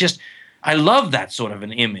 because I love that sort of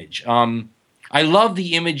an image. I love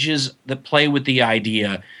the images that play with the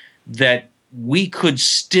idea that we could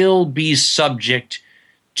still be subject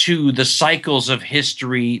to the cycles of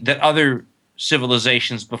history that other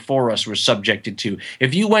civilizations before us were subjected to.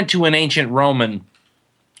 If you went to an ancient Roman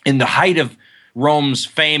in the height of Rome's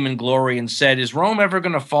fame and glory and said, is Rome ever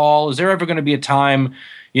going to fall? Is there ever going to be a time,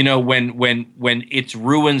 when it's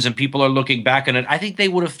ruins and people are looking back on it? I think they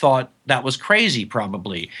would have thought that was crazy,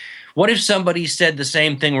 probably. What if somebody said the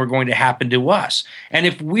same thing were going to happen to us? And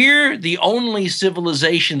if we're the only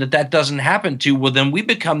civilization that doesn't happen to, well, then we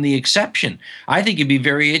become the exception. I think it'd be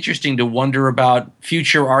very interesting to wonder about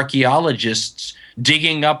future archaeologists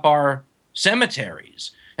digging up our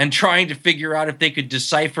cemeteries and trying to figure out if they could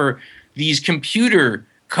decipher these computer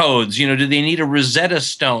codes. Do they need a Rosetta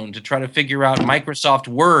Stone to try to figure out Microsoft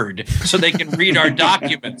Word so they can read our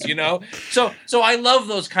documents, So I love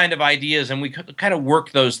those kind of ideas, and we kind of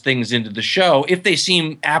work those things into the show if they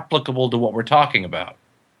seem applicable to what we're talking about.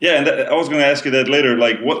 Yeah, and I was going to ask you that later.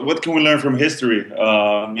 Like, what can we learn from history?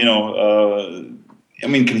 Can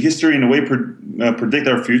history in a way predict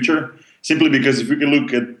our future? Simply because if we can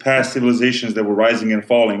look at past civilizations that were rising and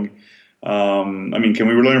falling, can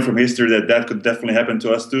we learn from history that could definitely happen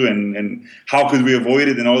to us too? And how could we avoid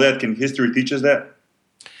it and all that? Can history teach us that?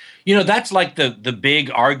 That's like the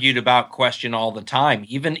big argued about question all the time,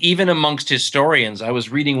 even amongst historians. I was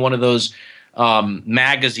reading one of those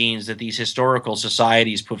magazines that these historical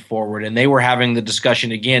societies put forward, and they were having the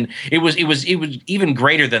discussion again. It was even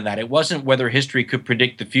greater than that. It wasn't whether history could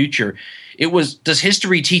predict the future. It was, does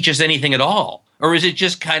history teach us anything at all? Or is it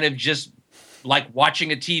just kind of just like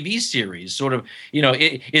watching a TV series, sort of,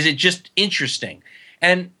 is it just interesting?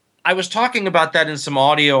 And I was talking about that in some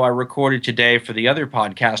audio I recorded today for the other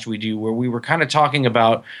podcast we do, where we were kind of talking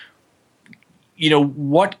about,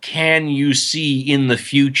 what can you see in the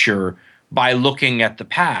future by looking at the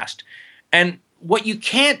past? And what you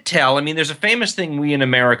can't tell, there's a famous thing we in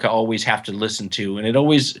America always have to listen to, and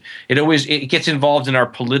it gets involved in our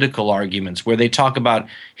political arguments, where they talk about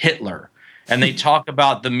Hitler. And they talk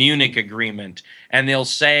about the Munich Agreement, and they'll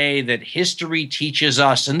say that history teaches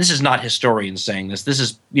us, and this is not historians saying this, this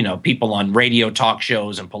is, people on radio talk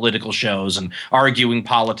shows and political shows and arguing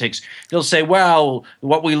politics. They'll say, well,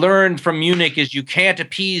 what we learned from Munich is you can't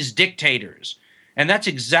appease dictators. And that's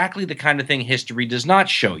exactly the kind of thing history does not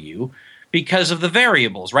show you, because of the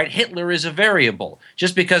variables, right? Hitler is a variable.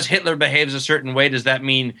 Just because Hitler behaves a certain way, does that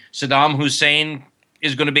mean Saddam Hussein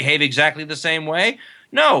is going to behave exactly the same way?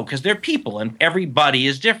 No, because they're people and everybody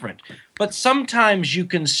is different. But sometimes you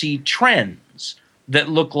can see trends that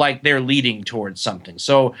look like they're leading towards something.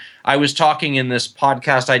 So I was talking in this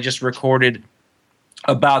podcast I just recorded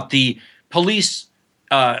about the police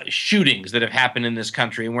shootings that have happened in this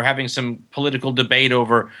country, and we're having some political debate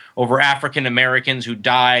over African Americans who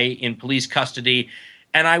die in police custody.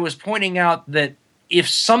 And I was pointing out that if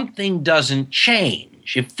something doesn't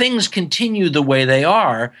change, if things continue the way they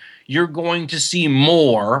are, you're going to see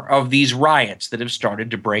more of these riots that have started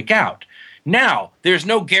to break out. Now, there's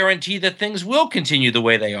no guarantee that things will continue the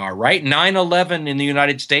way they are, right? 9/11 in the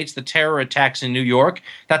United States, the terror attacks in New York,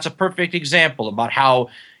 that's a perfect example about how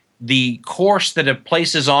the course that a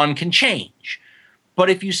place is on can change. But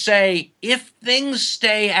if you say, if things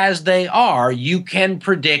stay as they are, you can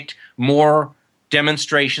predict more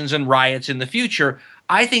demonstrations and riots in the future,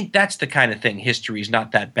 I think that's the kind of thing history is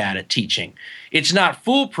not that bad at teaching. It's not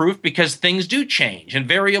foolproof because things do change and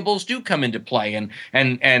variables do come into play,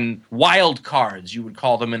 and wild cards, you would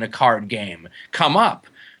call them in a card game, come up.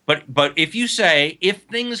 But if you say, if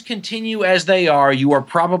things continue as they are, you are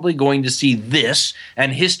probably going to see this,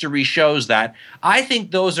 and history shows that, I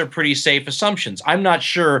think those are pretty safe assumptions. I'm not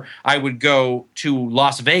sure I would go to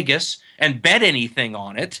Las Vegas and bet anything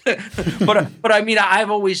on it. but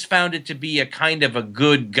I've always found it to be a kind of a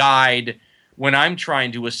good guide when I'm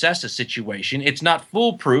trying to assess a situation. It's not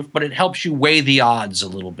foolproof, but it helps you weigh the odds a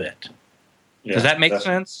little bit. Yeah, does that make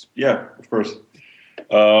sense? Yeah, of course.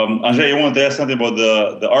 Andrzej, you wanted to ask something about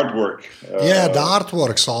the artwork. The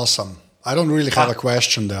artwork's awesome. I don't really have a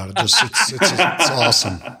question there. Just it's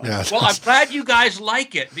awesome. Yeah. Well, I'm glad you guys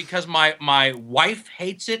like it, because my wife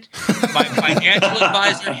hates it. My financial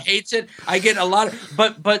advisor hates it. I get a lot of,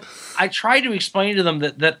 but I try to explain to them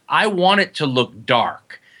that I want it to look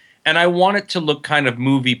dark. and I want it to look kind of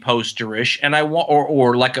movie posterish, and I want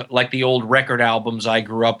or like the old record albums I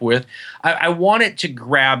grew up with. I want it to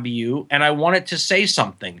grab you, and I want it to say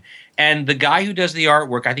something. And the guy who does the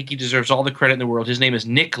artwork, I think he deserves all the credit in the world. His name is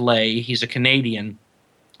Nick Lay. He's a Canadian,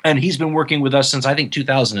 and he's been working with us since I think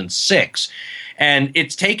 2006. And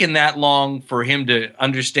it's taken that long for him to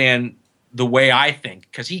understand the way I think,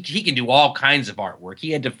 because he can do all kinds of artwork.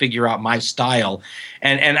 He had to figure out my style,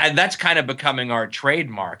 and that's kind of becoming our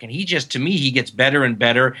trademark. And to me, he gets better and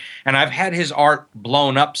better. And I've had his art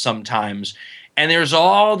blown up sometimes, and there's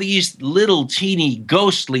all these little teeny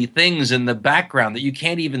ghostly things in the background that you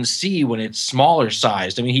can't even see when it's smaller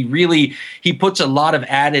sized. I mean, he puts a lot of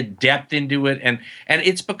added depth into it, and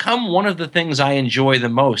it's become one of the things I enjoy the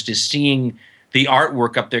most is seeing the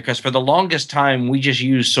artwork up there, because for the longest time we just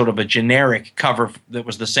used sort of a generic cover that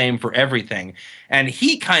was the same for everything. And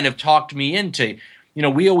he kind of talked me into,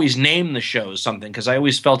 we always name the shows something, because I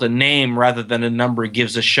always felt a name rather than a number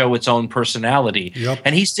gives a show its own personality. Yep.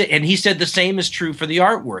 And he said the same is true for the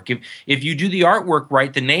artwork. If you do the artwork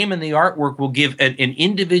right, the name and the artwork will give an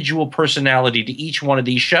individual personality to each one of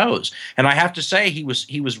these shows. And I have to say he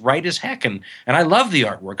was right as heck, and I love the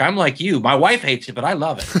artwork. I'm like you. My wife hates it, but I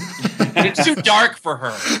love it. It's too dark for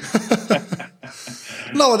her.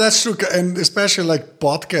 No, that's true, and especially like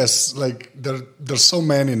podcasts, like there's so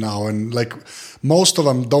many now, and like most of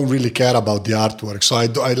them don't really care about the artwork. So I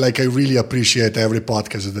really appreciate every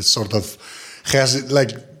podcast that sort of has it,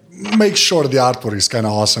 like make sure the artwork is kind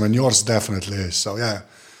of awesome, and yours definitely is. So yeah,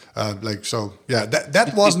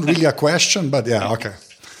 that wasn't really a question, but yeah, okay.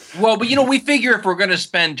 Well, but we figure if we're going to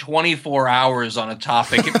spend 24 hours on a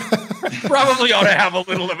topic, it probably ought to have a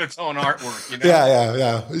little of its own artwork.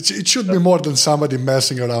 Yeah. It should be more than somebody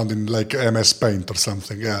messing around in like MS Paint or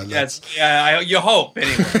something. Yeah. You hope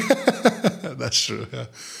anyway. That's true.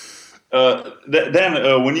 Yeah.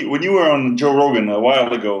 Dan, when you were on Joe Rogan a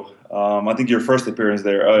while ago, I think your first appearance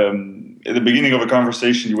there, at the beginning of a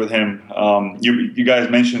conversation with him, you guys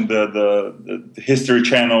mentioned the History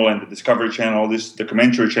Channel and the Discovery Channel, all the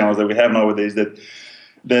commentary channels that we have nowadays that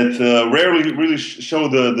rarely really show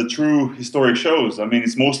the true historic shows. I mean,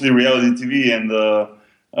 it's mostly reality TV, and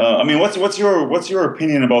I mean, what's your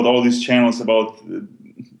opinion about all these channels, about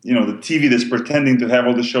the TV that's pretending to have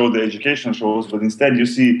all the shows, the educational shows, but instead you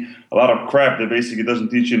see a lot of crap that basically doesn't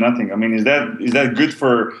teach you nothing. I mean, is that good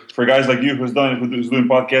for guys like you who's doing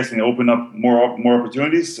podcasting and open up more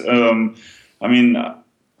opportunities? I mean,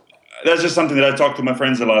 that's just something that I talk to my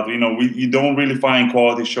friends a lot. You don't really find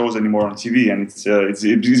quality shows anymore on TV, and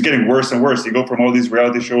it's getting worse and worse. You go from all these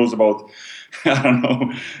reality shows about, I don't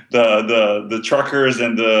know, the truckers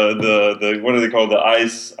and the what do they call, the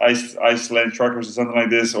Iceland truckers or something like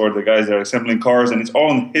this, or the guys that are assembling cars, and it's all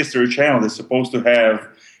on History Channel. They're supposed to have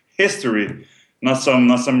history, not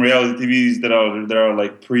some reality TVs that are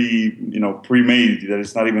like pre-made, that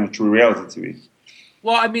it's not even a true reality TV.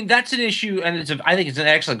 Well, I mean, that's an issue, and I think it's an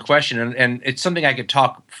excellent question, and it's something I could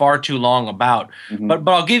talk far too long about. Mm-hmm. But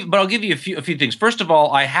I'll give you a few things. First of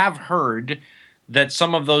all, I have heard that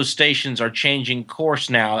some of those stations are changing course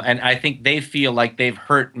now, and I think they feel like they've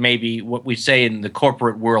hurt maybe what we say in the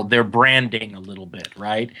corporate world, their branding a little bit,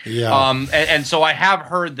 right? Yeah. And so I have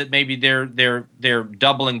heard that maybe they're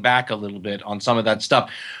doubling back a little bit on some of that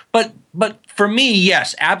stuff. But for me,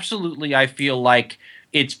 yes, absolutely, I feel like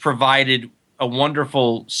it's provided a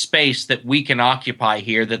wonderful space that we can occupy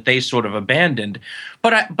here that they sort of abandoned.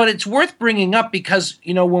 But it's worth bringing up because,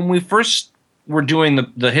 when we first were doing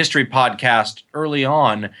the history podcast early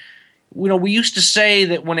on, we used to say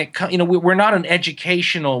that when it comes, we're not an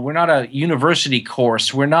educational, we're not a university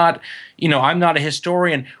course, we're not, I'm not a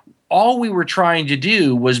historian. All we were trying to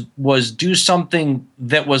do was do something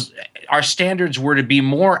that was, our standards were to be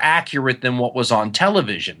more accurate than what was on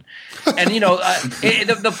television. And,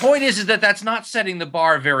 the point is that that's not setting the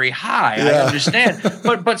bar very high. Yeah. I understand.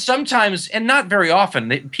 But sometimes, and not very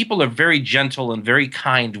often, people are very gentle and very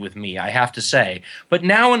kind with me, I have to say. But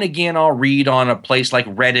now and again, I'll read on a place like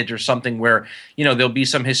Reddit or something where, there'll be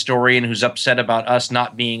some historian who's upset about us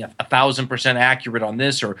not being 1,000% accurate on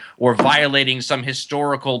this or violating some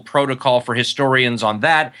historical protocol for historians on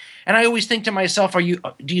that. And I always think to myself,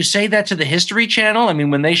 do you say that to the History Channel? I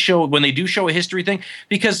mean, when they do show a history thing,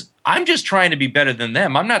 because I'm just trying to be better than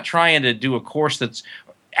them. I'm not trying to do a course that's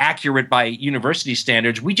accurate by university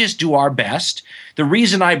standards. We just do our best. The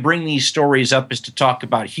reason I bring these stories up is to talk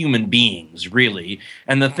about human beings, really,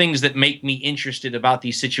 and the things that make me interested about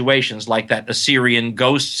these situations, like that Assyrian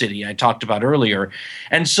ghost city I talked about earlier.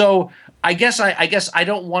 And so I guess I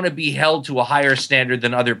don't want to be held to a higher standard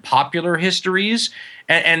than other popular histories.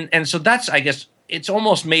 And so that's, I guess, it's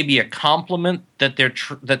almost maybe a compliment that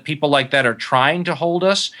that people like that are trying to hold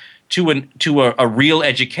us to a real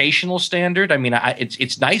educational standard. I mean,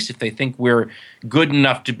 it's nice if they think we're good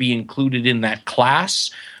enough to be included in that class.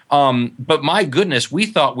 But my goodness, we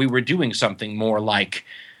thought we were doing something more like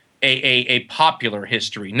a popular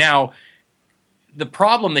history. Now, the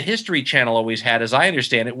problem the History Channel always had, as I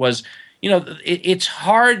understand it, was, it's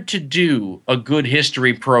hard to do a good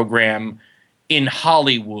history program in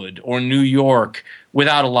Hollywood or New York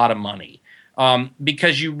without a lot of money.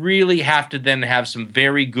 Because you really have to then have some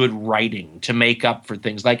very good writing to make up for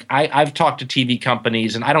things. Like I've talked to TV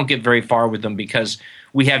companies, and I don't get very far with them because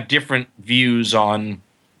we have different views on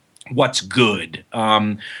what's good.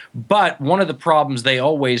 But one of the problems they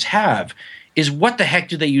always have is, what the heck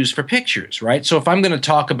do they use for pictures, right? So if I'm going to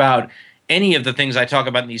talk about any of the things I talk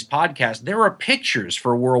about in these podcasts, there are pictures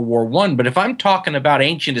for World War I. But if I'm talking about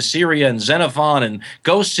ancient Assyria and Xenophon and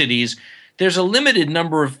ghost cities, there's a limited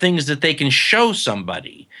number of things that they can show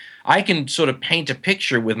somebody. I can sort of paint a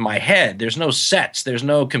picture with my head. There's no sets. There's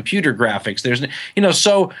no computer graphics. There's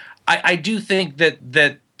so I do think that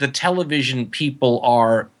the television people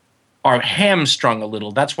are hamstrung a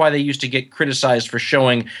little. That's why they used to get criticized for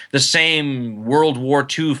showing the same World War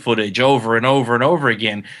II footage over and over and over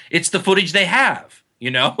again. It's the footage they have.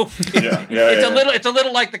 It's a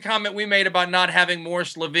little like the comment we made about not having more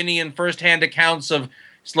Slovenian firsthand accounts of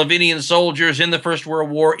Slovenian soldiers in the First World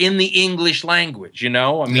War in the English language.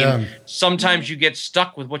 Sometimes you get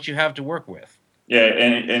stuck with what you have to work with. Yeah,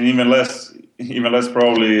 and even less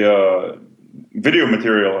probably video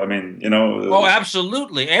material. Oh,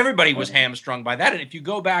 absolutely. Everybody was hamstrung by that. And if you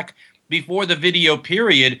go back before the video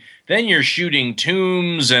period, then you're shooting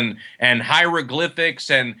tombs and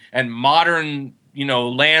hieroglyphics and modern,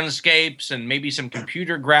 landscapes and maybe some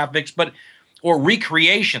computer graphics, or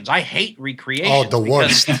recreations. I hate recreations. Oh, the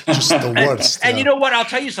worst. Just the worst. And you know what? I'll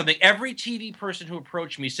tell you something. Every TV person who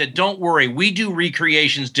approached me said, "Don't worry, we do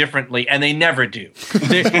recreations differently," and they never do.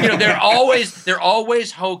 They're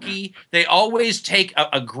always hokey. They always take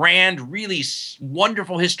a grand, really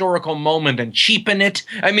wonderful historical moment and cheapen it.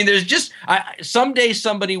 There's just someday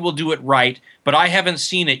somebody will do it right, but I haven't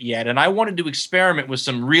seen it yet. And I wanted to experiment with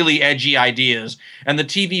some really edgy ideas, and the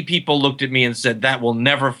TV people looked at me and said, "That will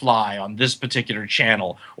never fly on this particular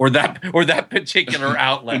channel or that particular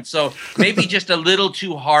outlet." So maybe just a little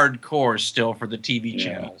too hardcore still for the TV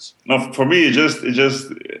channels. No, for me, it just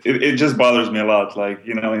bothers me a lot. Like,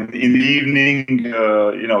 in the evening,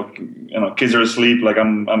 kids are asleep. Like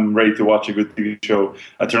I'm ready to watch a good TV show.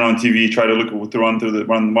 I turn on TV, try to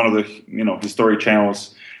run one of the historic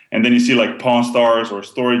channels. And then you see like Pawn Stars or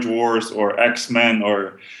Storage Wars or X-Men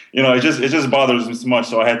or, it just bothers me so much.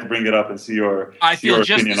 So I had to bring it up and see your I feel your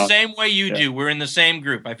just opinion the same way you do. We're in the same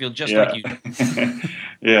group. I feel just like you do.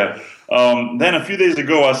 Yeah. Then a few days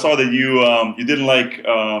ago, I saw that you didn't like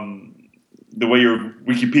the way your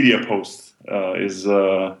Wikipedia post is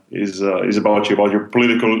about you, about your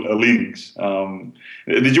political leanings.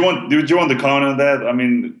 Did you want to comment on that?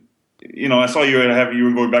 I saw you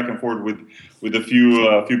were going back and forth with a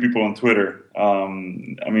few people on Twitter.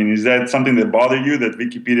 Is that something that bothered you, that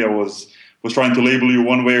Wikipedia was trying to label you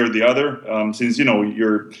one way or the other? Since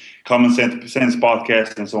your Common Sense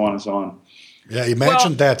podcast and so on and so on. Yeah,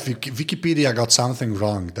 imagine that Wikipedia got something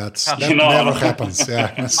wrong. That never happens.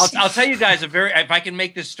 Yeah, I'll tell you guys if I can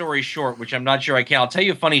make this story short, which I'm not sure I can. I'll tell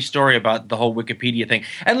you a funny story about the whole Wikipedia thing.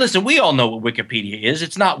 And listen, we all know what Wikipedia is.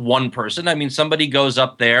 It's not one person. Somebody goes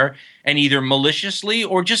up there and either maliciously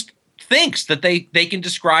or just thinks that they can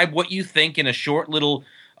describe what you think in a short little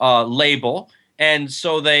label. And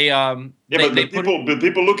so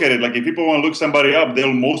people look at it like, if people want to look somebody up,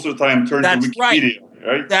 they'll most of the time turn to Wikipedia.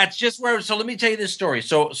 Right. That's just where. So let me tell you this story.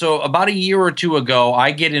 So about a year or two ago, I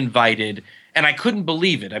get invited, and I couldn't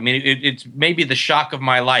believe it. It's maybe the shock of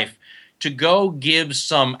my life to go give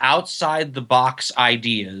some outside the box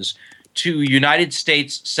ideas to United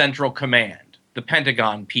States Central Command, the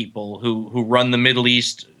Pentagon people who run the Middle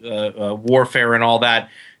East warfare and all that.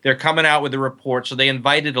 They're coming out with a report. So they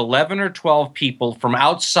invited 11 or 12 people from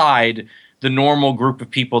outside the normal group of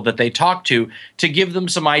people that they talk to give them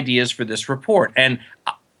some ideas for this report. And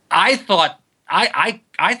I thought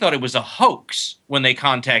it was a hoax when they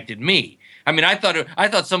contacted me. I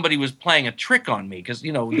thought somebody was playing a trick on me because,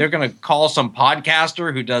 they're going to call some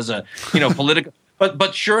podcaster who does a, political,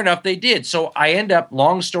 but sure enough, they did. So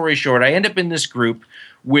long story short, I end up in this group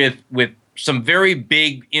with some very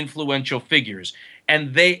big influential figures.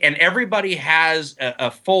 And everybody has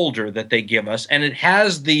a folder that they give us, and it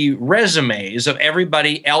has the resumes of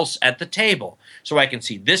everybody else at the table. so I can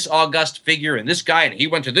see this august figure and this guy, and he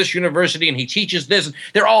went to this university and he teaches this.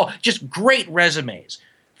 They're all just great resumes.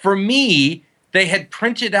 For me, they had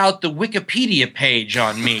printed out the Wikipedia page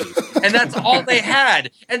on me, and that's all they had.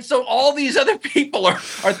 And so all these other people are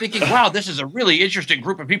thinking, wow, this is a really interesting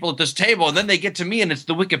group of people at this table. And then they get to me, and it's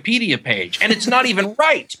the Wikipedia page, and it's not even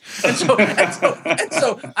right. And so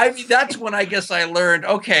I mean, that's when I guess I learned,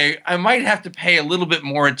 okay, I might have to pay a little bit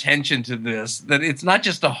more attention to this, that it's not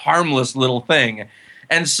just a harmless little thing.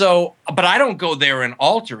 And so, but I don't go there and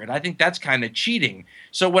alter it. I think that's kind of cheating.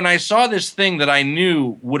 So when I saw this thing that I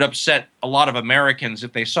knew would upset a lot of Americans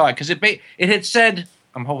if they saw it, because it had said,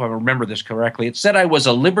 I hope I remember this correctly, it said I was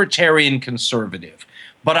a libertarian conservative.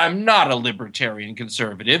 But I'm not a libertarian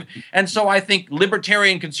conservative. And so I think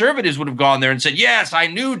libertarian conservatives would have gone there and said, yes, I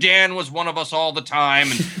knew Dan was one of us all the time.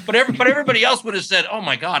 But everybody else would have said, oh,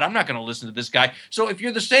 my God, I'm not going to listen to this guy. So if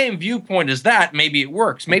you're the same viewpoint as that, maybe it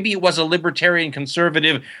works. Maybe it was a libertarian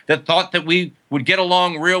conservative that thought that we would get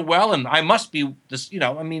along real well. And I must be this,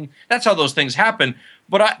 I mean, that's how those things happen.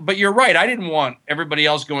 But you're right. I didn't want everybody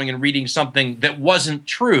else going and reading something that wasn't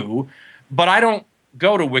true. But I don't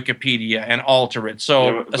go to Wikipedia and alter it.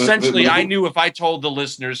 So essentially, I knew if I told the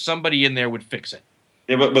listeners, somebody in there would fix it.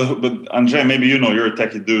 Yeah, but Andrzej, maybe you're a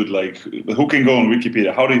techie dude. Like, who can go on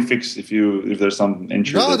Wikipedia? How do you fix if there's some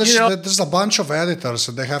entry? No, there's a bunch of editors,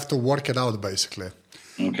 and they have to work it out basically.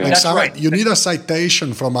 Okay, that's right. You need a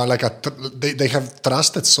citation from they have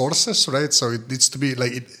trusted sources, right? So it needs to be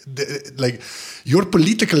like your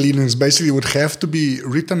political leanings basically would have to be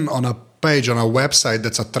written on a page on a website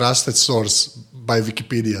that's a trusted source by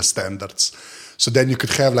Wikipedia standards. So then you could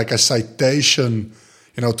have like a citation,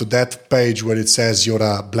 to that page where it says you're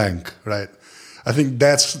a blank, right? I think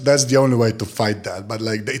that's the only way to fight that. But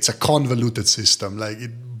like it's a convoluted system. Like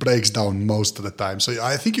it breaks down most of the time. So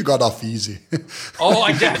I think you got off easy. Oh,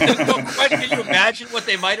 I definitely. Can you imagine what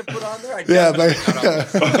they might have put on there? I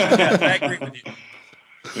agree with you.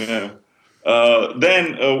 Yeah.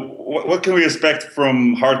 Then, what can we expect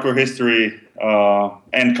from Hardcore History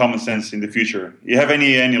and Common Sense in the future? You have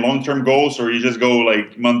any long-term goals, or you just go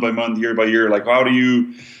like month by month, year by year? Like, what do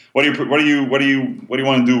you want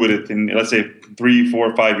to do with it in, let's say, 3,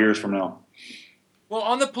 4, 5 years from now? Well,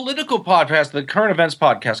 on the political podcast, the current events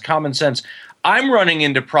podcast, Common Sense, I'm running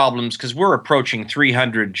into problems because we're approaching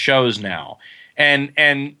 300 shows now,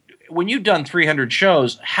 and when you've done 300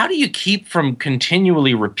 shows, how do you keep from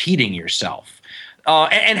continually repeating yourself?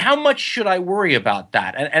 And how much should I worry about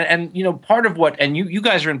that? And part of what, and you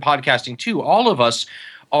guys are in podcasting too, all of us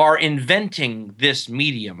are inventing this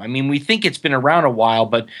medium. I mean, we think it's been around a while,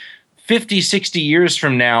 but 50, 60 years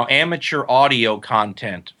from now, amateur audio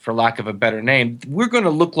content, for lack of a better name, we're going to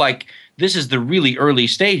look like this is the really early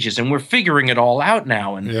stages, and we're figuring it all out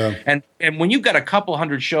now. And when you've got a couple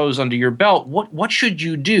hundred shows under your belt, what should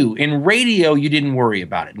you do? In radio, you didn't worry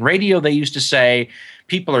about it. In radio, they used to say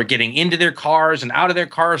people are getting into their cars and out of their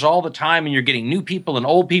cars all the time, and you're getting new people and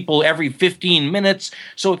old people every 15 minutes.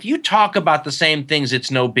 So if you talk about the same things,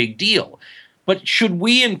 it's no big deal. But should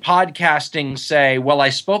we in podcasting say, well, I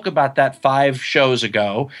spoke about that 5 shows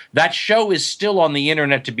ago. That show is still on the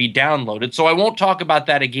internet to be downloaded, so I won't talk about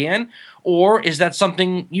that again? Or is that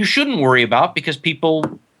something you shouldn't worry about because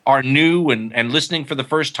people are new and listening for the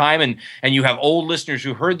first time, and you have old listeners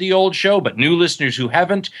who heard the old show, but new listeners who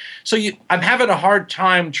haven't? So I'm having a hard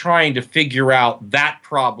time trying to figure out that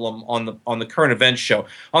problem on the current events show.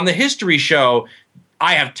 On the history show,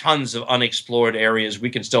 I have tons of unexplored areas we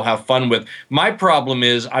can still have fun with. My problem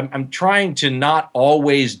is I'm trying to not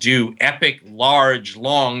always do epic, large,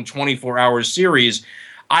 long 24-hour series.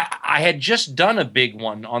 I had just done a big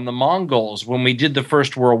one on the Mongols when we did the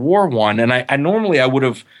First World War one, and I normally I would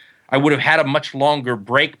have had a much longer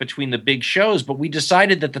break between the big shows, but we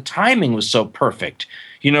decided that the timing was so perfect,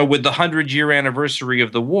 with the 100-year anniversary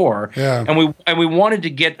of the war, and we wanted to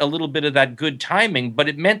get a little bit of that good timing, but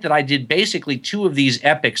it meant that I did basically 2 of these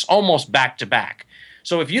epics almost back to back.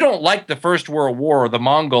 So if you don't like the First World War or the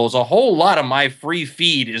Mongols, a whole lot of my free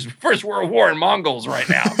feed is First World War and Mongols right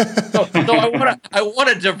now. so I want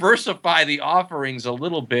to diversify the offerings a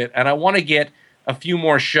little bit, and I want to get a few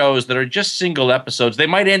more shows that are just single episodes. They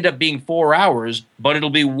might end up being 4 hours, but it'll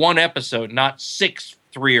be 1 episode, not 6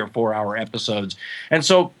 3 or 4 hour episodes. And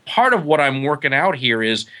so part of what I'm working out here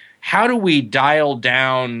is how do we dial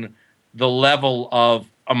down the level of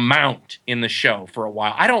amount in the show for a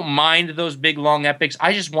while? I don't mind those big long epics.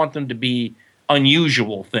 I just want them to be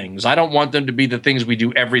unusual things. I don't want them to be the things we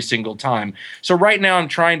do every single time. So right now I'm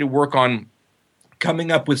trying to work on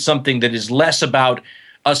coming up with something that is less about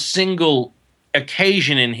a single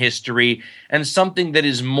occasion in history and something that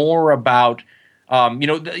is more about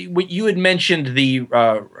You had mentioned the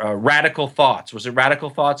Radical Thoughts. Was it Radical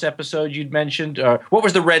Thoughts episode you'd mentioned? What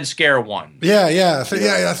was the Red Scare one? Yeah. I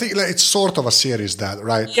think it's sort of a series, that,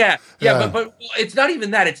 right? Yeah. But it's not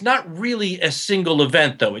even that. It's not really a single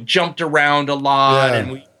event, though. It jumped around a lot,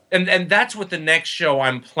 and that's what the next show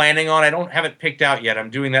I'm planning on. I don't have it picked out yet. I'm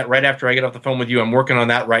doing that right after I get off the phone with you. I'm working on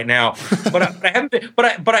that right now. But I haven't.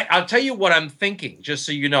 I'll tell you what I'm thinking, just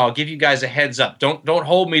so you know. I'll give you guys a heads up. Don't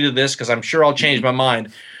hold me to this, because I'm sure I'll change my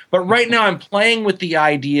mind. But right now I'm playing with the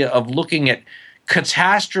idea of looking at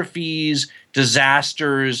catastrophes,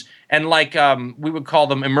 disasters, and we would call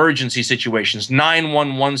them emergency situations,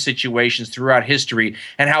 911 situations throughout history,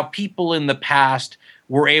 and how people in the past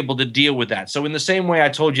were able to deal with that. So in the same way I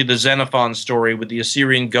told you the Xenophon story with the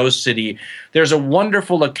Assyrian ghost city, there's a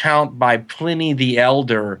wonderful account by Pliny the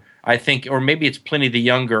Elder, I think, or maybe it's Pliny the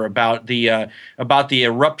Younger, about the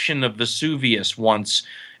eruption of Vesuvius once,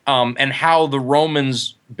 and how the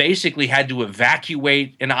Romans basically had to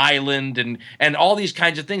evacuate an island and all these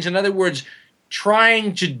kinds of things. In other words,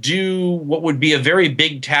 trying to do what would be a very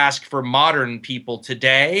big task for modern people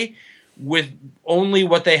today with only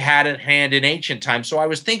what they had at hand in ancient times. So I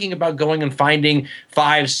was thinking about going and finding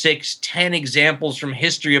 5, 6, 10 examples from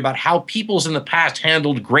history about how peoples in the past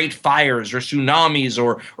handled great fires or tsunamis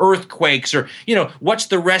or earthquakes, or, what's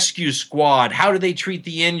the rescue squad? How do they treat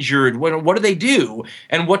the injured? What do they do?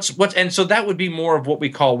 And and so that would be more of what we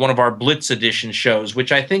call one of our Blitz edition shows,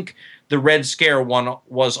 which I think the Red Scare one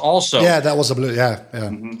was also. Yeah, that was a blue. Yeah.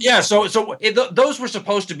 Mm-hmm. Yeah. So those were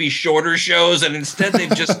supposed to be shorter shows, and instead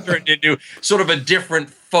they've just turned into sort of a different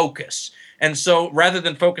focus. And so rather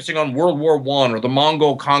than focusing on World War I or the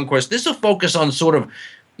Mongol conquest, this will focus on sort of,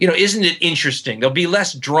 isn't it interesting? There'll be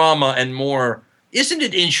less drama and more. Isn't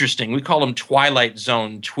it interesting? We call them Twilight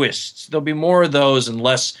Zone twists. There'll be more of those and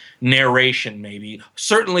less narration, maybe.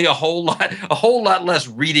 Certainly a whole lot less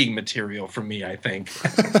reading material for me, I think.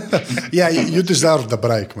 Yeah, you deserve the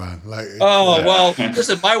break, man. Well,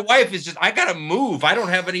 listen, my wife is I got to move. I don't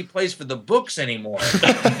have any place for the books anymore.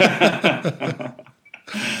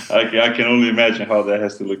 I can only imagine how that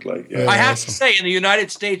has to look like. Yeah. I have to say, in the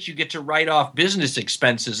United States, you get to write off business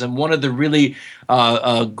expenses, and one of the really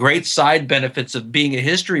great side benefits of being a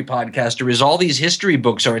history podcaster is all these history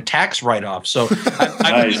books are a tax write-off. So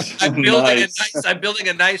I'm building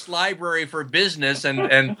a nice library for business,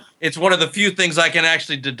 and it's one of the few things I can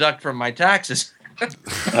actually deduct from my taxes.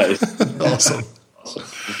 Nice. Awesome.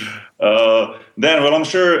 Dan, well, I'm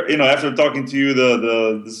sure, after talking to you,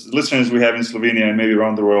 the listeners we have in Slovenia and maybe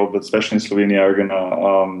around the world, but especially in Slovenia, are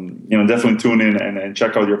gonna, definitely tune in and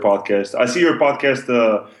check out your podcast. I see your podcast,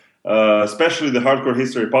 especially the Hardcore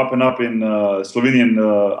History, popping up in Slovenian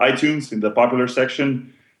iTunes in the popular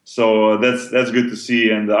section. So that's good to see.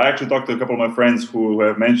 And I actually talked to a couple of my friends who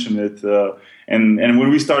have mentioned it. And when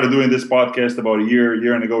we started doing this podcast about a year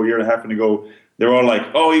and a half ago, they were all like,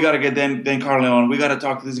 "Oh, you got to get Dan Carlin on. We got to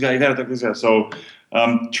talk to this guy. You got to talk to this guy." So,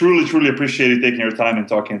 truly appreciate you taking your time and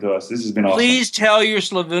talking to us. This has been awesome. Please tell your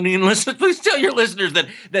Slovenian listeners. Please tell your listeners that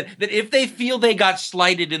if they feel they got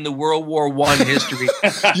slighted in the World War I history,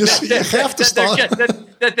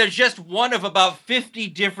 that there's just one of about 50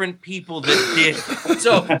 different people that did.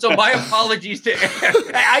 So my apologies to.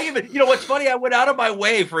 I even, what's funny? I went out of my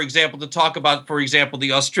way, for example, to talk about,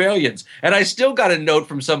 the Australians, and I still got a note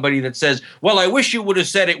from somebody that says, "Well, I wish you would have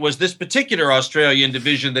said it was this particular Australian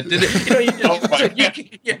division that did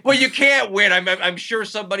it." Well, you can't win. I'm sure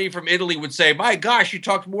somebody from Italy would say, "My gosh, you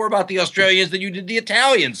talked more about the Australians than you did the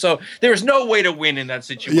Italians." So there's no way to win in that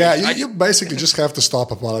situation. Yeah, you basically just have to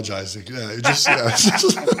stop apologizing.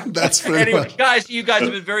 That's pretty much. Guys, you guys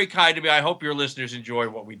have been very kind to me. I hope your listeners enjoy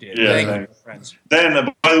what we did. Yeah, Thank you, friends.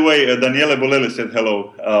 Then, by the way, Daniele Bolele said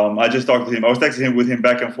hello. I just talked to him. I was texting with him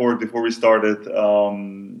back and forth before we started.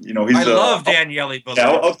 He's I love Daniele Bolele. Yeah,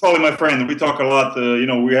 I'll call him my friend. We talk a lot.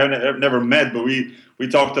 We have never met, but we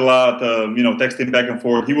talked a lot. Texting back and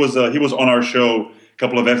forth. He was on our show a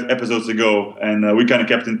couple of episodes ago, and we kind of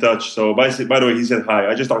kept in touch. So by the way, he said hi.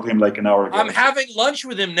 I just talked to him like an hour ago. I'm having lunch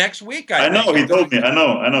with him next week. I know. He told me. I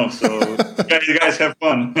know. So you guys have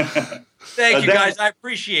fun. Thank you, guys. I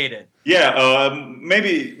appreciate it. Yeah,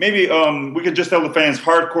 maybe we could just tell the fans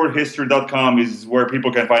hardcorehistory.com is where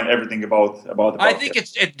people can find everything about the podcast. I think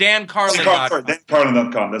it's at dancarlin.com.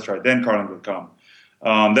 dancarlin.com. That's right, dancarlin.com.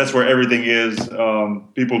 That's where everything is.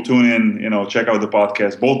 People tune in, check out the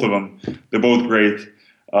podcast. Both of them, they're both great.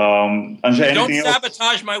 Don't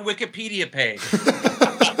sabotage my Wikipedia page.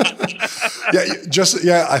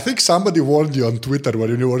 I think somebody warned you on Twitter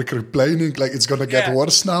when you were complaining like it's gonna get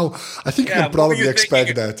worse now. I think you can probably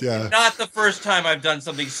expect that. Yeah, not the first time I've done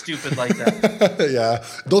something stupid like that. Yeah,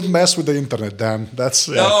 don't mess with the internet, Dan. That's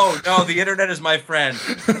no. The internet is my friend.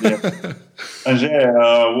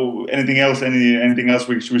 Andrzej, anything else? Anything else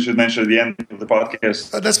we should mention at the end of the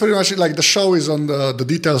podcast? That's pretty much it. Like the show is on the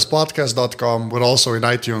detailspodcast.com. We're also in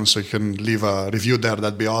iTunes, so you can leave a review there.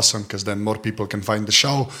 That'd be awesome because then more people can find the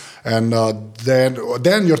show. And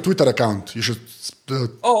then your Twitter account. You should.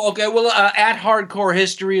 Okay. Well, at Hardcore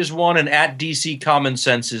History is one, and at DC Common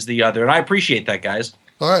Sense is the other. And I appreciate that, guys.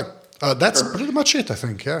 All right. That's pretty much it, I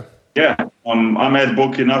think. Yeah. Yeah. I'm at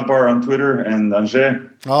Bokin Akbar on Twitter, and Andrzej.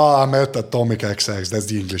 Oh, I'm at Atomic XX. That's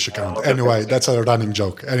the English account. Anyway, that's a running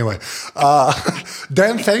joke. Anyway,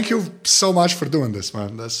 Dan, thank you so much for doing this,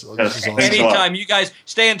 man. This is awesome. Anytime. You guys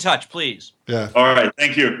stay in touch, please. Yeah. All right.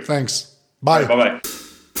 Thank you. Thanks. Bye. Bye-bye.